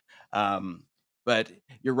across. But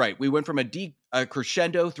you're right. We went from a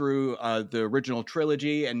crescendo through the original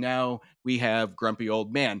trilogy, and now we have Grumpy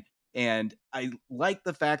Old Man. And I like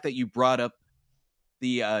the fact that you brought up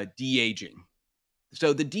the de-aging.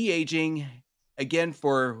 So the de-aging, again,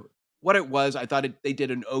 for what it was, I thought they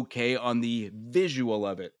did an okay on the visual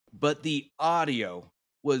of it. But the audio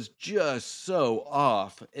was just so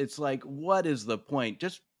off. It's like, what is the point?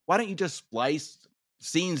 Why don't you just splice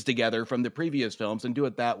scenes together from the previous films and do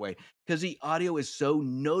it that way? Because the audio is so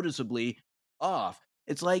noticeably off.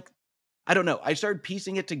 It's like, I don't know. I started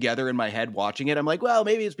piecing it together in my head watching it. I'm like, well,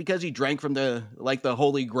 maybe it's because he drank from the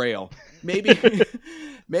Holy Grail. Maybe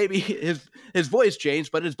maybe his voice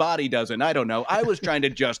changed, but his body doesn't. I don't know. I was trying to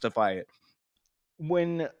justify it.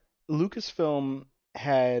 When Lucasfilm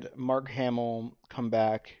had Mark Hamill come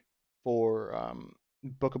back for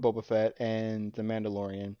Book of Boba Fett and The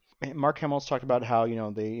Mandalorian, Mark Hamill's talked about how he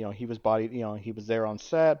was he was there on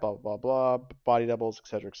set, blah blah blah, body doubles,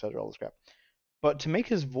 etc., all this crap. But to make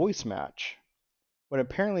his voice match, what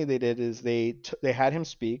apparently they did is they had him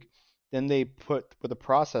speak, then they put with a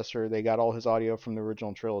processor, they got all his audio from the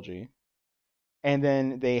original trilogy, and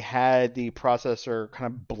then they had the processor kind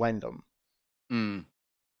of blend them.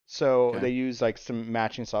 So Okay. they use like some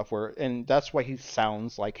matching software, and that's why he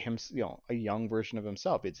sounds like him, a young version of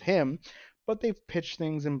himself. It's him, but they've pitched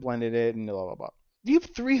things and blended it and blah blah blah. You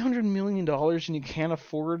have $300 million and you can't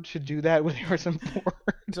afford to do that with Harrison Ford.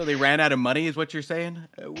 So they ran out of money, is what you're saying?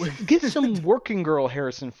 Get some working girl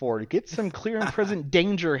Harrison Ford. Get some clear and present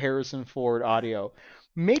danger Harrison Ford audio.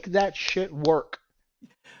 Make that shit work.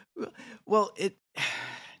 Well,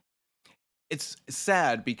 it's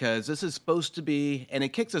sad because this is supposed to be, and it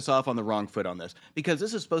kicks us off on the wrong foot on this, because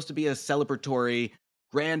this is supposed to be a celebratory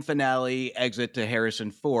grand finale exit to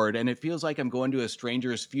Harrison Ford, and it feels like I'm going to a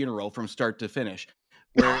stranger's funeral from start to finish,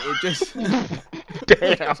 where it just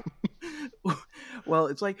Damn. well,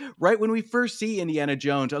 it's like right when we first see Indiana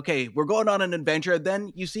Jones, okay, we're going on an adventure,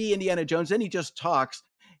 then you see Indiana Jones, then he just talks,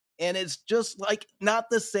 and it's just like not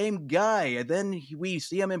the same guy, and then we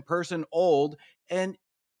see him in person old, and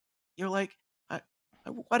you're like,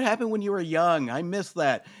 what happened when you were young? I miss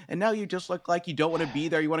that. And now you just look like you don't want to be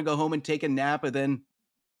there. You want to go home and take a nap, and then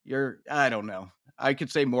I don't know. I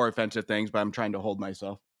could say more offensive things, but I'm trying to hold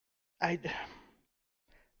myself. I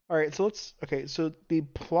All right, so the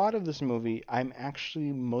plot of this movie I'm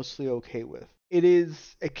actually mostly okay with. It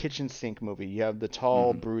is a kitchen sink movie. You have the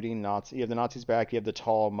tall, Mhm. brooding Nazi. You have the Nazis back. You have the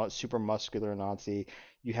tall, super muscular Nazi.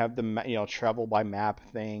 You have the travel by map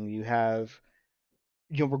thing. You have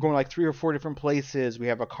we're going like 3 or 4 different places. We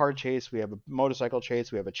have a car chase. We have a motorcycle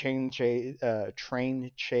chase. We have a train chase.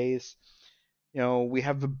 We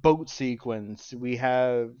have the boat sequence. We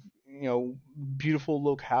have beautiful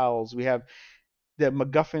locales. We have the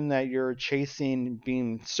MacGuffin that you're chasing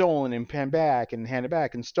being stolen and panned back and handed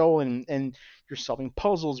back and stolen, and you're solving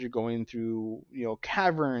puzzles. You're going through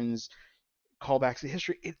caverns, callbacks to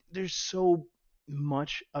history. There's so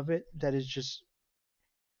much of it that is just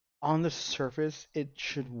on the surface it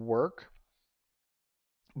should work,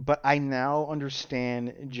 but I now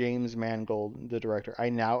understand James Mangold, the director. I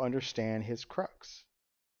now understand his crux.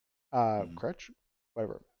 Mhm. Crutch,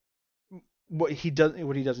 whatever. What he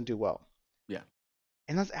doesn't do well, Yeah.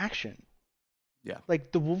 and that's action. Yeah.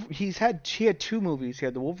 Like he had 2 movies. He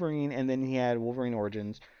had the Wolverine, and then he had Wolverine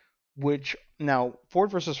Origins, which now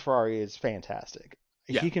Ford versus Ferrari is fantastic.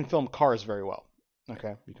 Yeah. He can film cars very well. Yeah.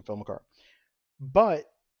 Okay, he can film a car, but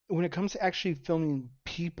when it comes to actually filming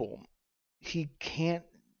people, he can't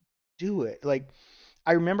do it. Like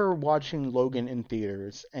I remember watching Logan in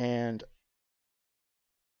theaters, and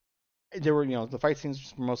there were the fight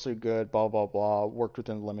scenes were mostly good. Blah blah blah. Worked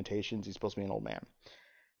within the limitations. He's supposed to be an old man.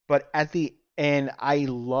 But at the end, I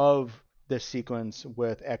love the sequence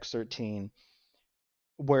with X-13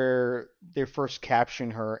 where they're first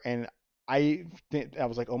capturing her, and I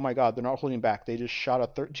was like, oh my god, they're not holding back. They just shot a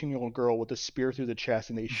 13-year-old girl with a spear through the chest,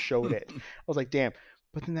 and they showed it. I was like, damn.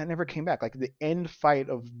 But then that never came back. Like the end fight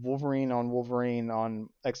of Wolverine on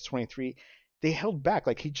X-23, they held back.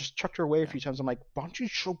 Like he just chucked her away a Yeah. few times. I'm like, why don't you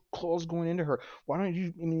show claws going into her? Why don't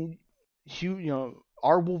you? I mean,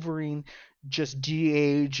 our Wolverine just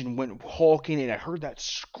de-aged and went hulking, and I heard that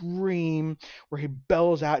scream where he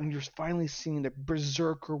bells out, and you're finally seeing the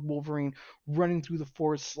berserker Wolverine running through the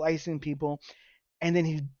forest, slicing people, and then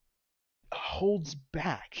he holds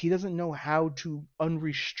back. He doesn't know how to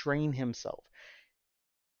unrestrain himself.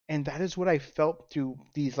 And that is what I felt through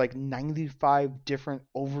these like 95 different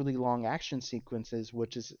overly long action sequences,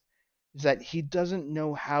 which is that he doesn't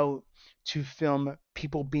know how to film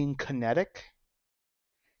people being kinetic.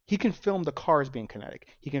 He can film the cars being kinetic.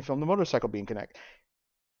 He can film the motorcycle being kinetic.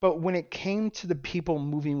 But when it came to the people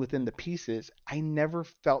moving within the pieces, I never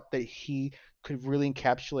felt that he could really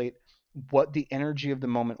encapsulate what the energy of the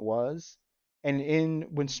moment was. And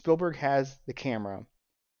when Spielberg has the camera,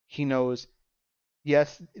 he knows,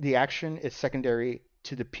 yes, the action is secondary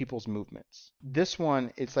to the people's movements. This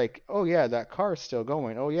one, it's like, oh yeah, that car is still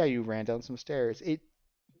going. Oh yeah, you ran down some stairs.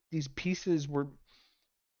 These pieces were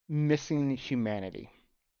missing humanity.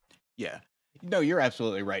 Yeah. No, you're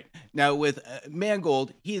absolutely right. Now, with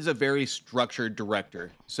Mangold, he is a very structured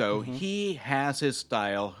director. So Mm-hmm. he has his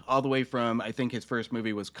style all the way from, I think his first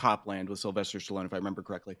movie was Copland with Sylvester Stallone, if I remember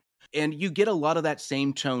correctly. And you get a lot of that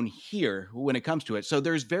same tone here when it comes to it. So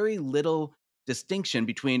there's very little distinction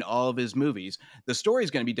between all of his movies. The story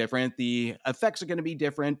is going to be different, the effects are going to be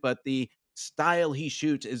different, but the style he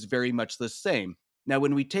shoots is very much the same. Now,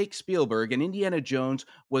 when we take Spielberg, and Indiana Jones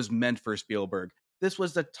was meant for Spielberg, this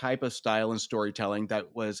was the type of style and storytelling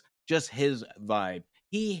that was just his vibe.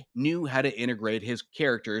 He knew how to integrate his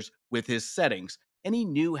characters with his settings, and he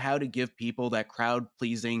knew how to give people that crowd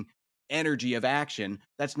pleasing energy of action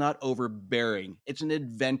that's not overbearing. It's an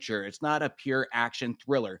adventure, it's not a pure action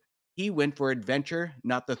thriller. He went for adventure,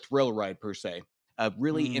 not the thrill ride per se,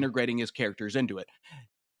 really Mm. integrating his characters into it.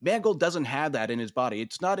 Mangold doesn't have that in his body.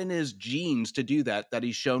 It's not in his genes to do that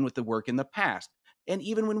he's shown with the work in the past. And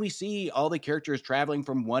even when we see all the characters traveling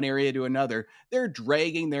from one area to another, they're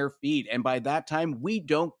dragging their feet. And by that time, we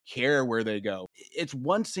don't care where they go. It's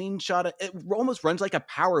one scene shot. It almost runs like a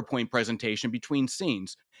PowerPoint presentation between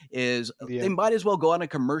scenes. They might as well go on a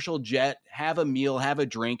commercial jet, have a meal, have a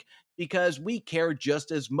drink, because we care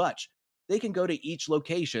just as much. They can go to each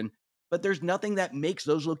location, but there's nothing that makes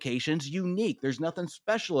those locations unique. There's nothing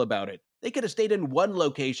special about it. They could have stayed in one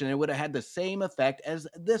location and it would have had the same effect as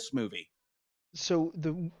this movie. So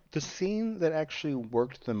the scene that actually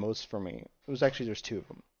worked the most for me, it was actually there's two of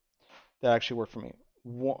them that actually worked for me.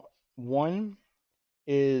 One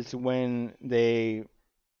is when they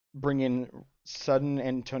bring in sudden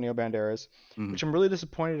Antonio Banderas, which I'm really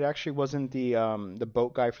disappointed it actually wasn't the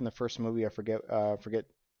boat guy from the first movie. I forget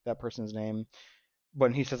that person's name.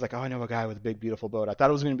 When he says like, "Oh, I know a guy with a big beautiful boat," I thought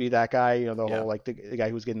it was going to be that guy, the whole like the guy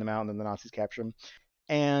who was getting them out and then the Nazis capture him.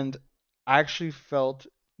 And I actually felt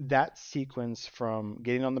that sequence from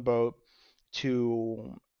getting on the boat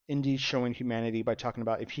to Indy showing humanity by talking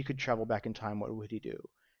about if he could travel back in time, what would he do?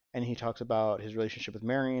 And he talks about his relationship with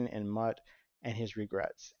Marion and Mutt and his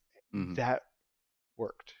regrets. That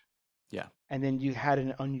worked. Yeah. And then you had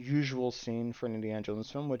an unusual scene for an Indiana Jones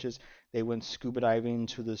film, which is they went scuba diving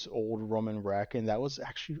to this old Roman wreck, and that was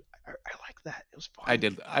actually I like that. It was fun. I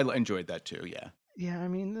did. I enjoyed that too. Yeah. Yeah, I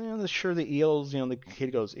mean, sure the eels. The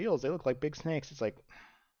kid goes, eels. They look like big snakes. It's like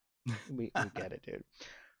we get it, dude.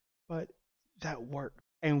 But that worked.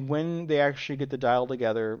 And when they actually get the dial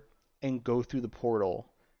together and go through the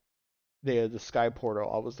portal, the sky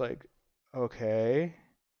portal, I was like, okay,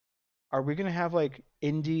 are we gonna have like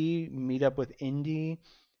Indy meet up with Indy,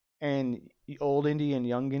 and old Indy and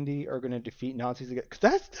young Indy are gonna defeat Nazis again? Cause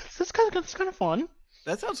that's kind of fun.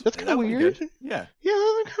 That's kind of weird. Yeah. Yeah,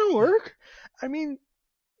 that would kind of work. I mean,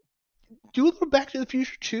 do a little Back to the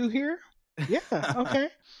Future 2 here. Yeah, okay.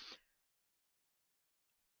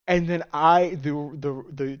 And then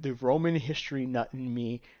the Roman history nut in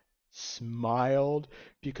me smiled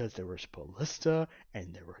because there was ballista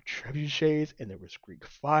and there were trebuchets and there was Greek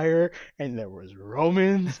fire and there was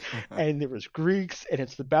Romans and there was Greeks and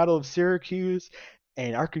it's the Battle of Syracuse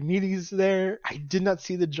and Archimedes there. I did not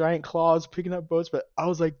see the giant claws picking up boats, but I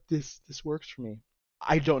was like, this works for me.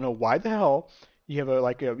 I don't know why the hell you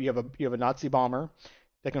have a Nazi bomber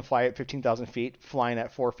that can fly at 15,000 feet, flying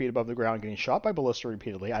at 4 feet above the ground, getting shot by ballista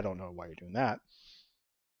repeatedly. I don't know why you're doing that,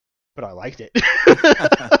 but I liked it.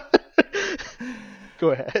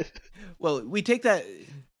 Go ahead. Well, we take that.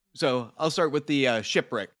 So I'll start with the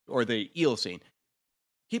shipwreck or the eel scene.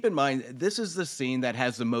 Keep in mind, this is the scene that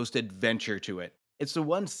has the most adventure to it. It's the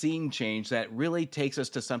one scene change that really takes us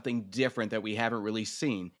to something different that we haven't really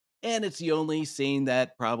seen. And it's the only scene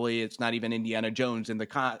that probably it's not even Indiana Jones in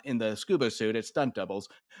the scuba suit. It's stunt doubles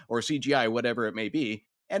or CGI, whatever it may be.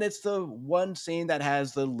 And it's the one scene that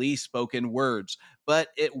has the least spoken words, but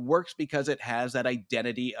it works because it has that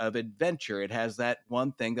identity of adventure. It has that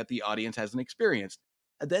one thing that the audience hasn't experienced.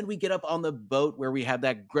 And then we get up on the boat where we have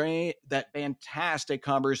that fantastic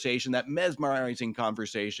conversation, that mesmerizing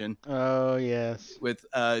conversation. Oh, yes. With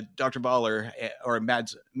Dr. Voller or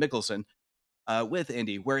Mads Mikkelsen. With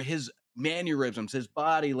Indy, where his mannerisms, his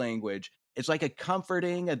body language, it's like a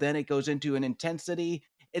comforting, and then it goes into an intensity.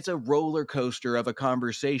 It's a roller coaster of a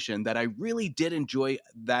conversation that I really did enjoy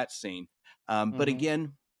that scene. But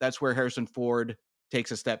again, that's where Harrison Ford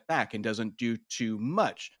takes a step back and doesn't do too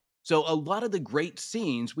much. So a lot of the great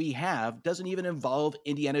scenes we have doesn't even involve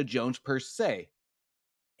Indiana Jones per se.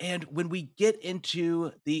 And when we get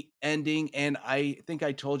into the ending, and I think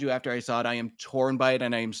I told you after I saw it, I am torn by it,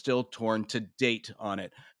 and I am still torn to date on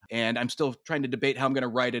it. And I'm still trying to debate how I'm going to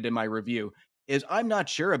write it in my review, is I'm not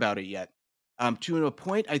sure about it yet. To a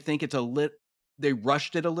point, I think they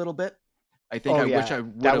rushed it a little bit. I think wish I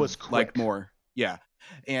would have liked more. Yeah.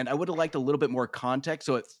 And I would have liked a little bit more context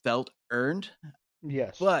so it felt earned.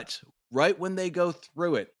 Yes. But right when they go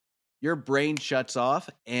through it, your brain shuts off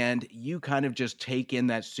and you kind of just take in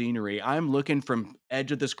that scenery. I'm looking from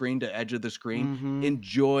edge of the screen to edge of the screen,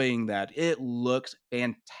 enjoying that. It looks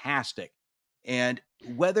fantastic. And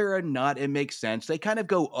whether or not it makes sense, they kind of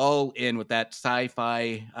go all in with that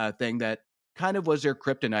sci-fi thing that kind of was their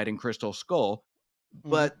kryptonite in Crystal Skull,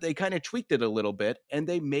 but they kind of tweaked it a little bit and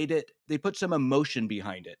they put some emotion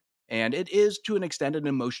behind it. And it is to an extent an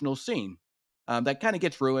emotional scene. That kind of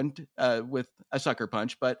gets ruined with a sucker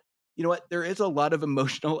punch, but you know what? There is a lot of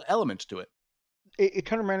emotional elements to it. It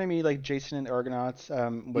kind of reminded me like Jason and the Argonauts.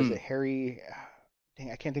 Was it Harry? Dang,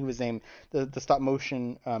 I can't think of his name. The stop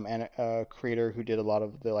motion creator who did a lot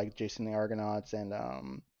of the like Jason and the Argonauts and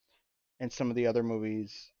and some of the other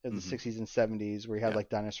movies of the 60s and 70s where you had like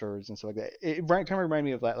dinosaurs and stuff like that. It kind of reminded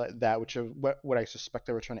me of that, which is what I suspect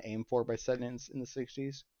they were trying to aim for by setting it in the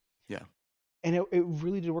 60s. Yeah. And it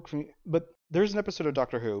really did work for me. But there's an episode of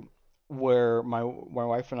Doctor Who where my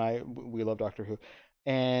wife and I, we love Doctor Who,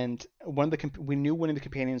 and we knew one of the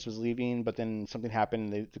companions was leaving, but then something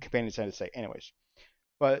happened and the companion decided to stay anyways.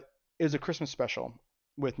 But it was a Christmas special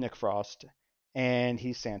with Nick Frost, and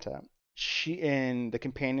he's Santa. She and the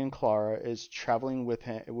companion Clara is traveling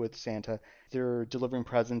with Santa. They're delivering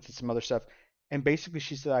presents and some other stuff, and basically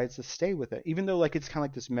she decides to stay with it, even though like it's kind of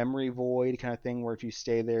like this memory void kind of thing where if you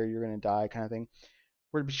stay there you're gonna die kind of thing.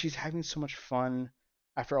 Where she's having so much fun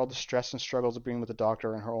after all the stress and struggles of being with the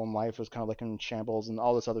Doctor, and her own life was kind of like in shambles, and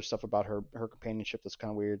all this other stuff about her companionship that's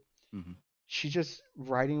kind of weird. Mm-hmm. She's just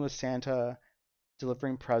riding with Santa,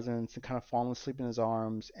 delivering presents, and kind of falling asleep in his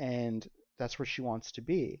arms, and that's where she wants to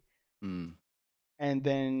be. Mm. And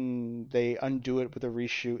then they undo it with a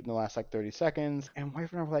reshoot in the last like 30 seconds. And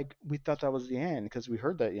wife and I were like, we thought that was the end because we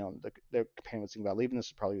heard that the companion was thinking about leaving.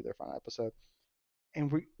 This would probably be their final episode.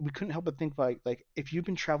 And we couldn't help but think like if you've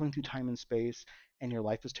been traveling through time and space and your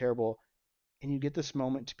life is terrible, and you get this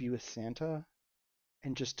moment to be with Santa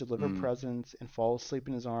and just deliver presents and fall asleep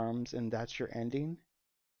in his arms, and that's your ending,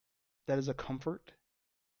 that is a comfort.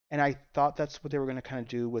 And I thought that's what they were going to kind of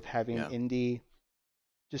do with having Indy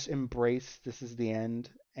just embrace this is the end.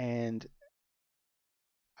 And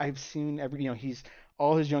I've seen he's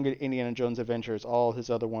all his young Indiana Jones adventures, all his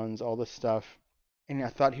other ones, all this stuff. And I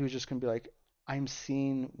thought he was just going to be like, I'm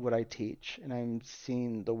seeing what I teach and I'm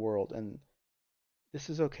seeing the world and this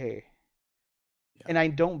is okay. Yeah. And I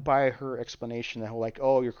don't buy her explanation that whole like,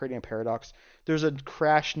 oh, you're creating a paradox. There's a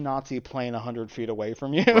crashed Nazi plane 100 feet away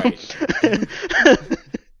from you. Right.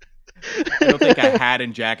 I don't think a hat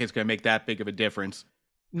and jacket's going to make that big of a difference.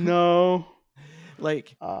 No.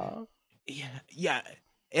 Like, yeah.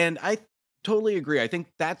 And I totally agree. I think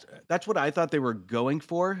that's what I thought they were going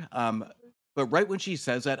for. But right when she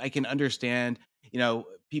says that, I can understand,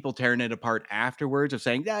 people tearing it apart afterwards of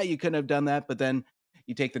saying, yeah, you couldn't have done that. But then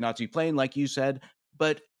you take the Nazi plane, like you said.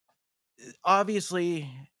 But obviously,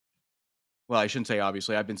 well, I shouldn't say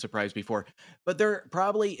obviously, I've been surprised before, but there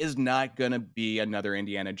probably is not going to be another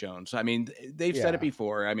Indiana Jones. I mean, they've said it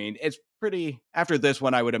before. I mean, it's pretty, after this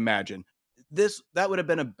one, I would imagine. That would have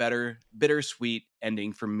been a better, bittersweet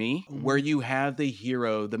ending for me, where you have the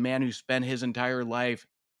hero, the man who spent his entire life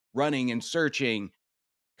running and searching,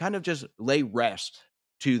 kind of just lay rest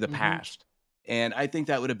to the past. And I think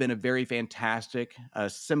that would have been a very fantastic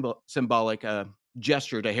symbolic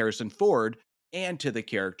gesture to Harrison Ford and to the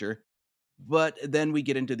character. But then we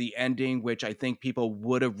get into the ending, which I think people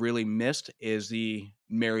would have really missed, is the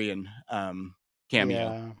Marion cameo.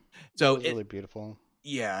 Yeah, so it was really beautiful.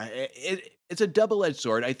 Yeah, it's a double-edged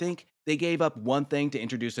sword. I think they gave up one thing to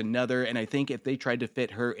introduce another, and I think if they tried to fit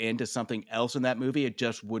her into something else in that movie, it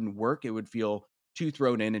just wouldn't work. It would feel too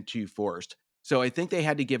thrown in and too forced. So I think they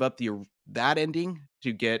had to give up that ending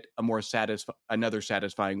to get a more another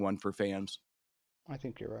satisfying one for fans. I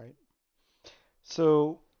think you're right.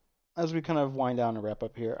 So as we kind of wind down and wrap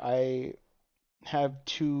up here, I have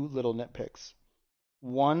two little nitpicks.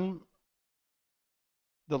 One,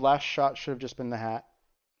 the last shot should have just been the hat.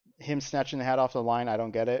 Him snatching the hat off the line, I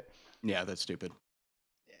don't get it. Yeah, that's stupid.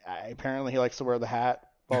 Apparently he likes to wear the hat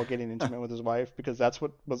while getting intimate with his wife because that's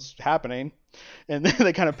what was happening. And then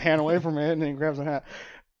they kind of pan away from it and then he grabs the hat.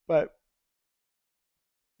 But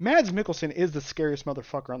Mads Mikkelsen is the scariest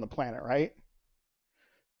motherfucker on the planet, right?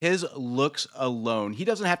 His looks alone, he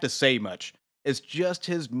doesn't have to say much. It's just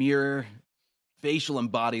his mere facial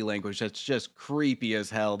and body language that's just creepy as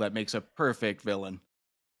hell that makes a perfect villain.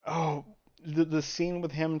 Oh, the scene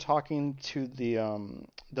with him talking to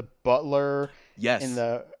the butler. Yes.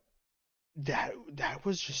 And that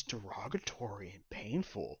was just derogatory and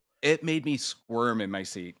painful. It made me squirm in my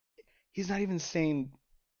seat. He's not even saying,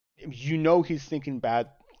 he's thinking bad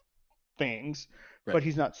things, right, but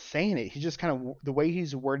he's not saying it. He's just kind of, the way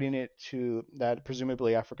he's wording it to that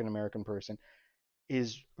presumably African American person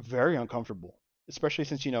is very uncomfortable, especially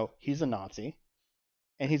since, he's a Nazi.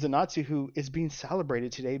 And he's a Nazi who is being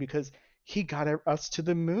celebrated today because he got us to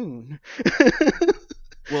the moon.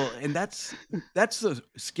 Well, and that's the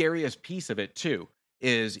scariest piece of it too,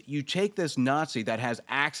 is you take this Nazi that has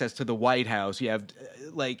access to the White House. You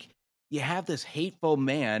have this hateful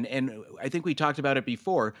man, and I think we talked about it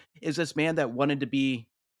before, is this man that wanted to be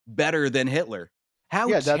better than Hitler. How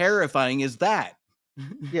terrifying is that?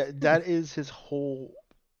 Yeah, that is his whole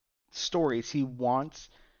story. Is he wants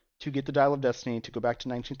to get the Dial of Destiny to go back to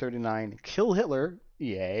 1939, kill Hitler,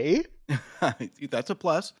 yay. That's a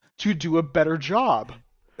plus. To do a better job.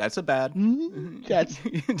 That's a bad.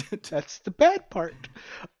 That's the bad part.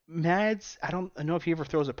 Mads, I don't know if he ever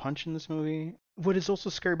throws a punch in this movie. What is also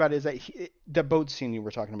scary about it is that the boat scene you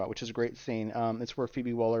were talking about, which is a great scene. It's where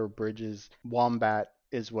Phoebe Waller-Bridge's Wombat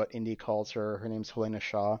is what Indy calls her. Her name's Helena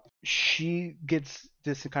Shaw. She gets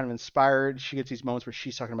this kind of inspired. She gets these moments where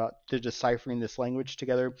she's talking about they're deciphering this language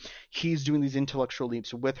together. He's doing these intellectual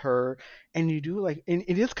leaps with her, and you do like, and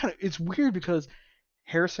it is kind of, it's weird because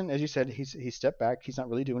Harrison, as you said, he stepped back. He's not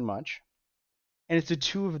really doing much, and it's the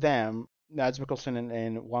two of them, Mads Mikkelsen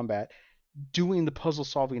and Wombat, doing the puzzle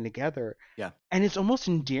solving together. Yeah. And it's almost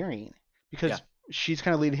endearing because she's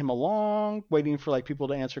kind of leading him along, waiting for like people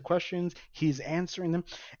to answer questions. He's answering them,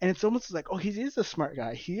 and it's almost like, oh, he is a smart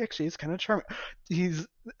guy. He actually is kind of charming. He's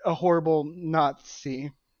a horrible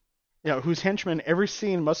Nazi, whose henchman every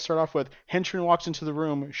scene must start off with henchman walks into the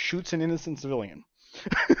room, shoots an innocent civilian.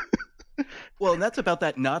 Well, and that's about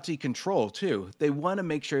that Nazi control too. They want to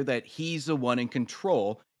make sure that he's the one in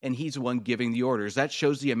control and he's the one giving the orders. That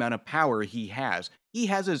shows the amount of power he has. He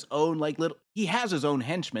has his own he has his own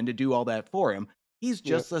henchmen to do all that for him. He's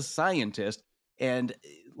just a scientist, and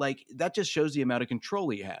like that just shows the amount of control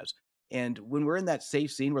he has. And when we're in that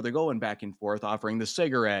safe scene where they're going back and forth, offering the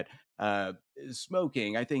cigarette,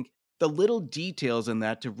 smoking, I think the little details in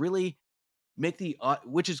that to really make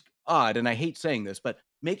which is odd, and I hate saying this, but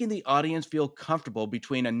making the audience feel comfortable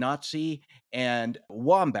between a Nazi and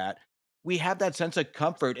Wombat. We have that sense of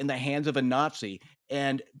comfort in the hands of a Nazi,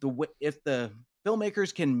 and if the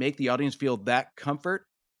filmmakers can make the audience feel that comfort,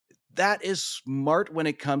 that is smart when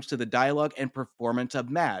it comes to the dialogue and performance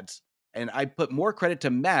of Mads. And I put more credit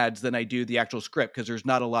to Mads than I do the actual script because there's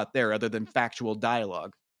not a lot there other than factual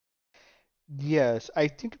dialogue. Yes, I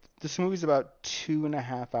think this movie's about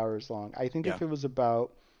 2.5 hours long. I think if it was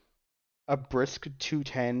about a brisk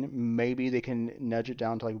 210, maybe they can nudge it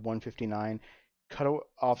down to like 159, cut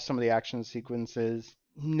off some of the action sequences,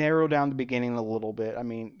 narrow down the beginning a little bit. I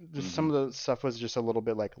mean, some of the stuff was just a little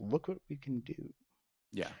bit like, look what we can do.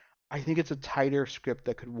 Yeah. I think it's a tighter script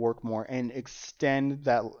that could work more and extend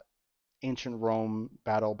that ancient Rome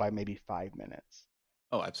battle by maybe 5 minutes.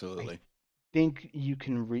 Oh, absolutely. I think you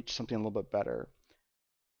can reach something a little bit better.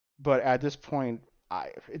 But at this point,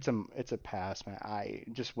 it's a pass, man. I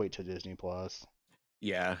just wait till Disney Plus.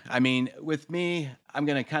 Yeah, I mean, with me, I'm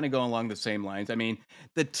going to kind of go along the same lines. I mean,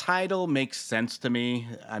 the title makes sense to me.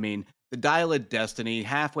 I mean, the Dial of Destiny,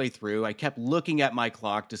 halfway through, I kept looking at my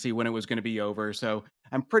clock to see when it was going to be over. So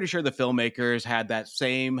I'm pretty sure the filmmakers had that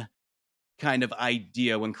same kind of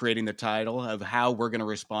idea when creating the title of how we're going to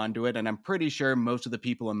respond to it. And I'm pretty sure most of the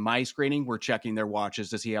people in my screening were checking their watches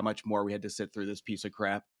to see how much more we had to sit through this piece of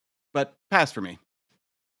crap. But pass for me.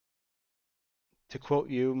 To quote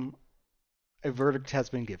you, a verdict has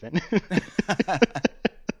been given.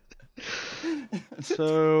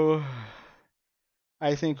 So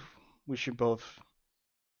I think we should both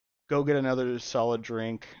go get another solid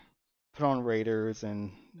drink, put on Raiders,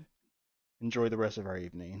 and enjoy the rest of our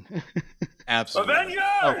evening. Absolutely. Avengers!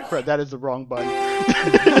 Oh, crap, that is the wrong button.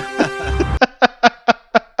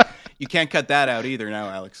 You can't cut that out either now,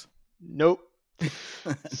 Alex. Nope.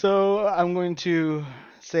 So I'm going to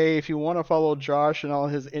say if you want to follow Josh and all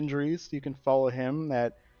his injuries, you can follow him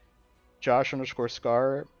at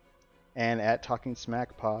Josh_Scar and at Talking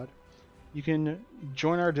Smack Pod. You can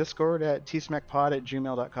join our Discord at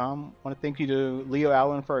tsmackpod@gmail.com. I want to thank you to Leo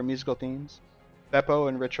Allen for our musical themes, Beppo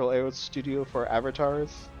and Ritual Aos Studio for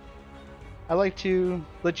avatars. I'd like to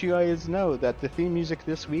let you guys know that the theme music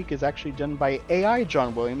this week is actually done by AI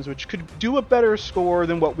John Williams, which could do a better score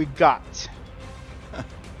than what we got.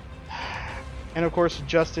 And of course,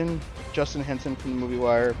 Justin Henson from the Movie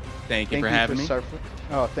Wire. Thank you for having me.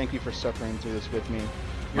 Thank you for suffering through this with me.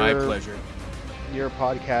 My pleasure. Your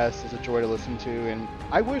podcast is a joy to listen to, and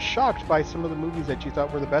I was shocked by some of the movies that you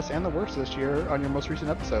thought were the best and the worst this year on your most recent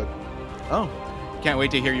episode. Oh, can't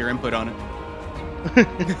wait to hear your input on it.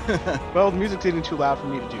 Well, the music's getting too loud for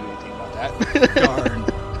me to do anything about that. Darn.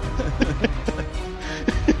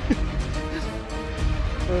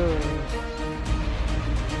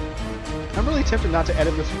 I'm really tempted not to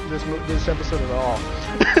edit this episode at all.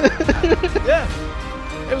 Yeah,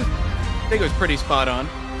 I think it was pretty spot on.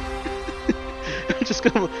 I'm just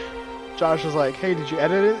gonna. Josh was like, "Hey, did you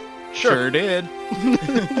edit it?" Sure did.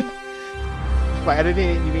 By editing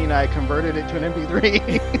it, you mean I converted it to an MP3?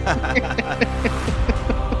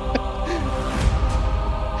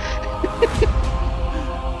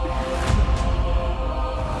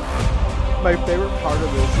 My favorite part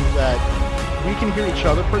of this is that we can hear each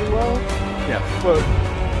other pretty well. Yeah. But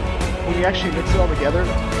when you actually mix it all together,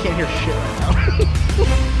 you can't hear shit right now.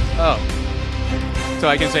 Oh. So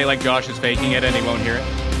I can say like Josh is faking it and he won't hear it?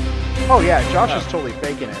 Oh yeah, Josh is totally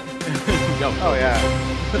faking it. Oh yeah.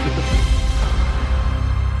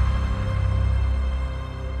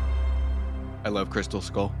 I love Crystal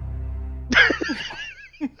Skull.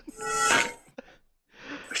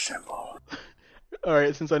 All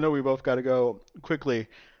right, since I know we both got to go quickly,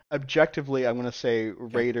 objectively, I'm going to say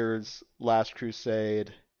Raiders, Last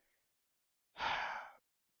Crusade,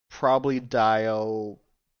 probably Dial,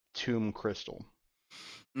 Tomb Crystal.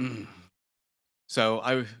 So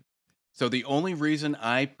the only reason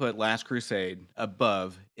I put Last Crusade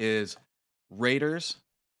above is Raiders.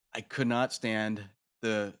 I could not stand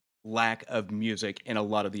the lack of music in a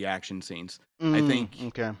lot of the action scenes. I think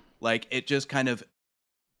Okay. like it just kind of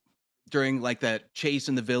during like that chase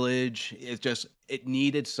in the village, it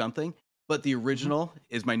needed something. But the original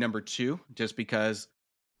is my number 2, just because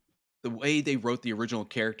the way they wrote the original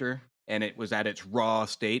character and it was at its raw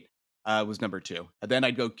state was number 2. And then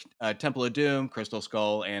I'd go Temple of Doom, Crystal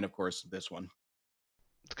Skull, and of course this one.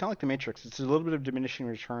 It's kind of like The Matrix. It's a little bit of diminishing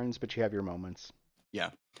returns, but you have your moments. Yeah.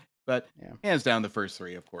 But hands down the first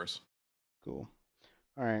 3, of course. Cool.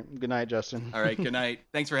 All right. Good night, Justin. All right. Good night.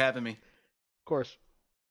 Thanks for having me. Of course.